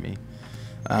better than me.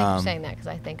 Thank you for saying that, because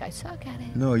I think I suck at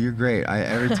it. No, you're great.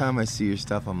 Every time I see your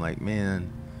stuff, I'm like,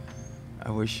 man,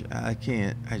 I wish I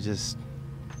can't. You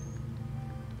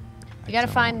got to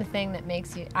find the thing that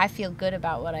makes you. I feel good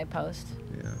about what I post.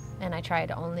 Yeah. And I try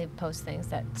to only post things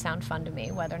that sound fun to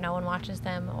me, whether no one watches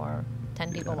them or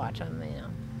 10 people watch them,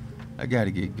 I got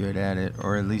to get good at it,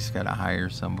 or at least got to hire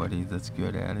somebody that's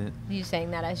good at it. You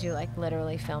saying that as you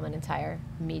literally film an entire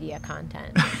media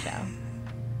content show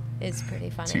is pretty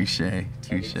funny. Touche. I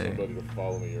need somebody to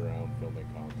follow me around filming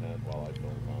content while I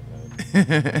film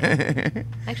content.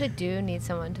 I actually do need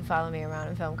someone to follow me around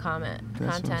and film content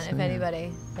That's what I'm if saying.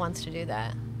 anybody wants to do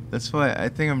that. That's why I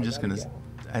think I'm just gonna.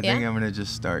 I think Yeah? I'm gonna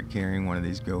just start carrying one of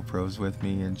these GoPros with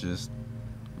me and just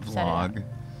Set it up. vlog.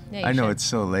 Yeah, you I know should. it's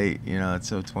so late, you know, it's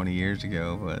so 20 years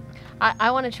ago, but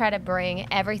I want to try to bring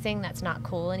everything that's not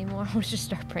cool anymore. We'll just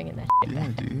start bringing that shit yeah,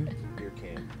 back. dude. Ear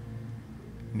cam.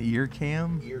 An ear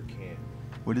cam? Ear cam.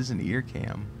 What is an ear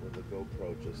cam? With the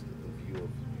GoPro just at the view of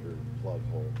your plug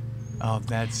hole. Oh,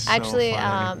 that's so Actually,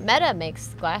 funny. Meta makes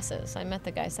glasses. I met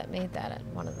the guys that made that at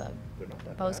one of the They're not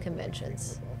that Bose bad, they're like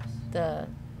conventions. $300.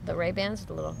 The Ray-Bans with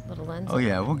the little lens. Oh on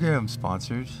yeah, them. we'll get them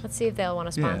sponsored. Let's see if they'll want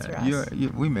to sponsor us.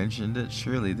 We mentioned it.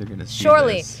 Surely they're gonna see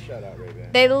Surely. this. Shout out Ray-Ban.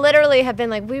 They literally have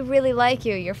been like, we really like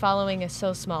you. Your following is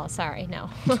so small. Sorry, no.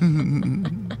 Well,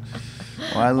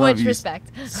 I love Much you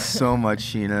respect. so much,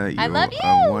 Sheena. You I love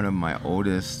are you. one of my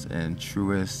oldest and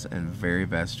truest and very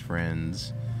best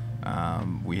friends.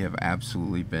 We have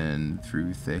absolutely been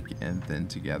through thick and thin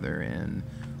together, and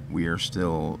we are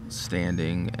still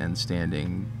standing and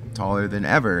standing taller than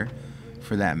ever,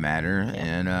 for that matter. Yeah.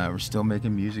 And we're still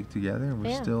making music together. We're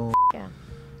Yeah. still Yeah.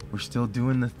 we're still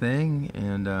doing the thing,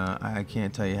 and I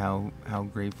can't tell you how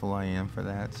grateful I am for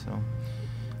that. So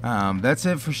that's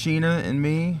it for Sheena and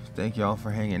me. Thank y'all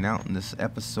for hanging out in this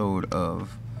episode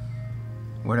of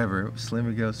whatever,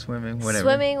 Slimmy Go Swimming, whatever.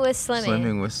 Swimming with Slimmy.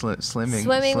 Swimming with Slimming.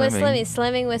 Swimming with Slimmy.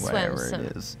 Swimming with Whatever Swim.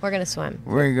 it is. We're going to swim.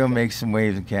 We're gonna go make some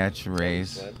waves and catch a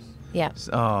race. Slips. Yeah.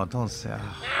 Oh, don't say.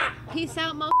 Peace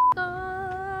out, mo.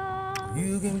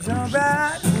 You can jump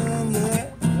right in,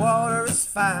 yeah, the water is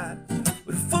fine.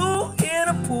 With a fool in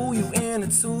a pool, you in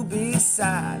it to be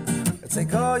side.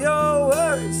 Take all your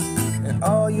worries and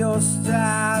all your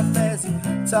strife as you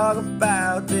talk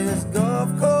about this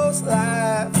Gulf Coast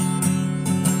life.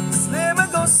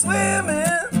 Slimmy go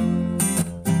swimming,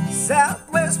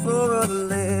 Southwest Florida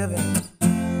living.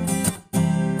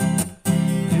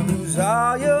 You lose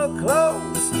all your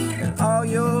clothes and all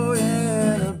your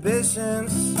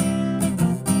inhibitions.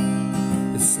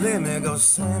 Slimmy go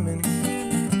swimming.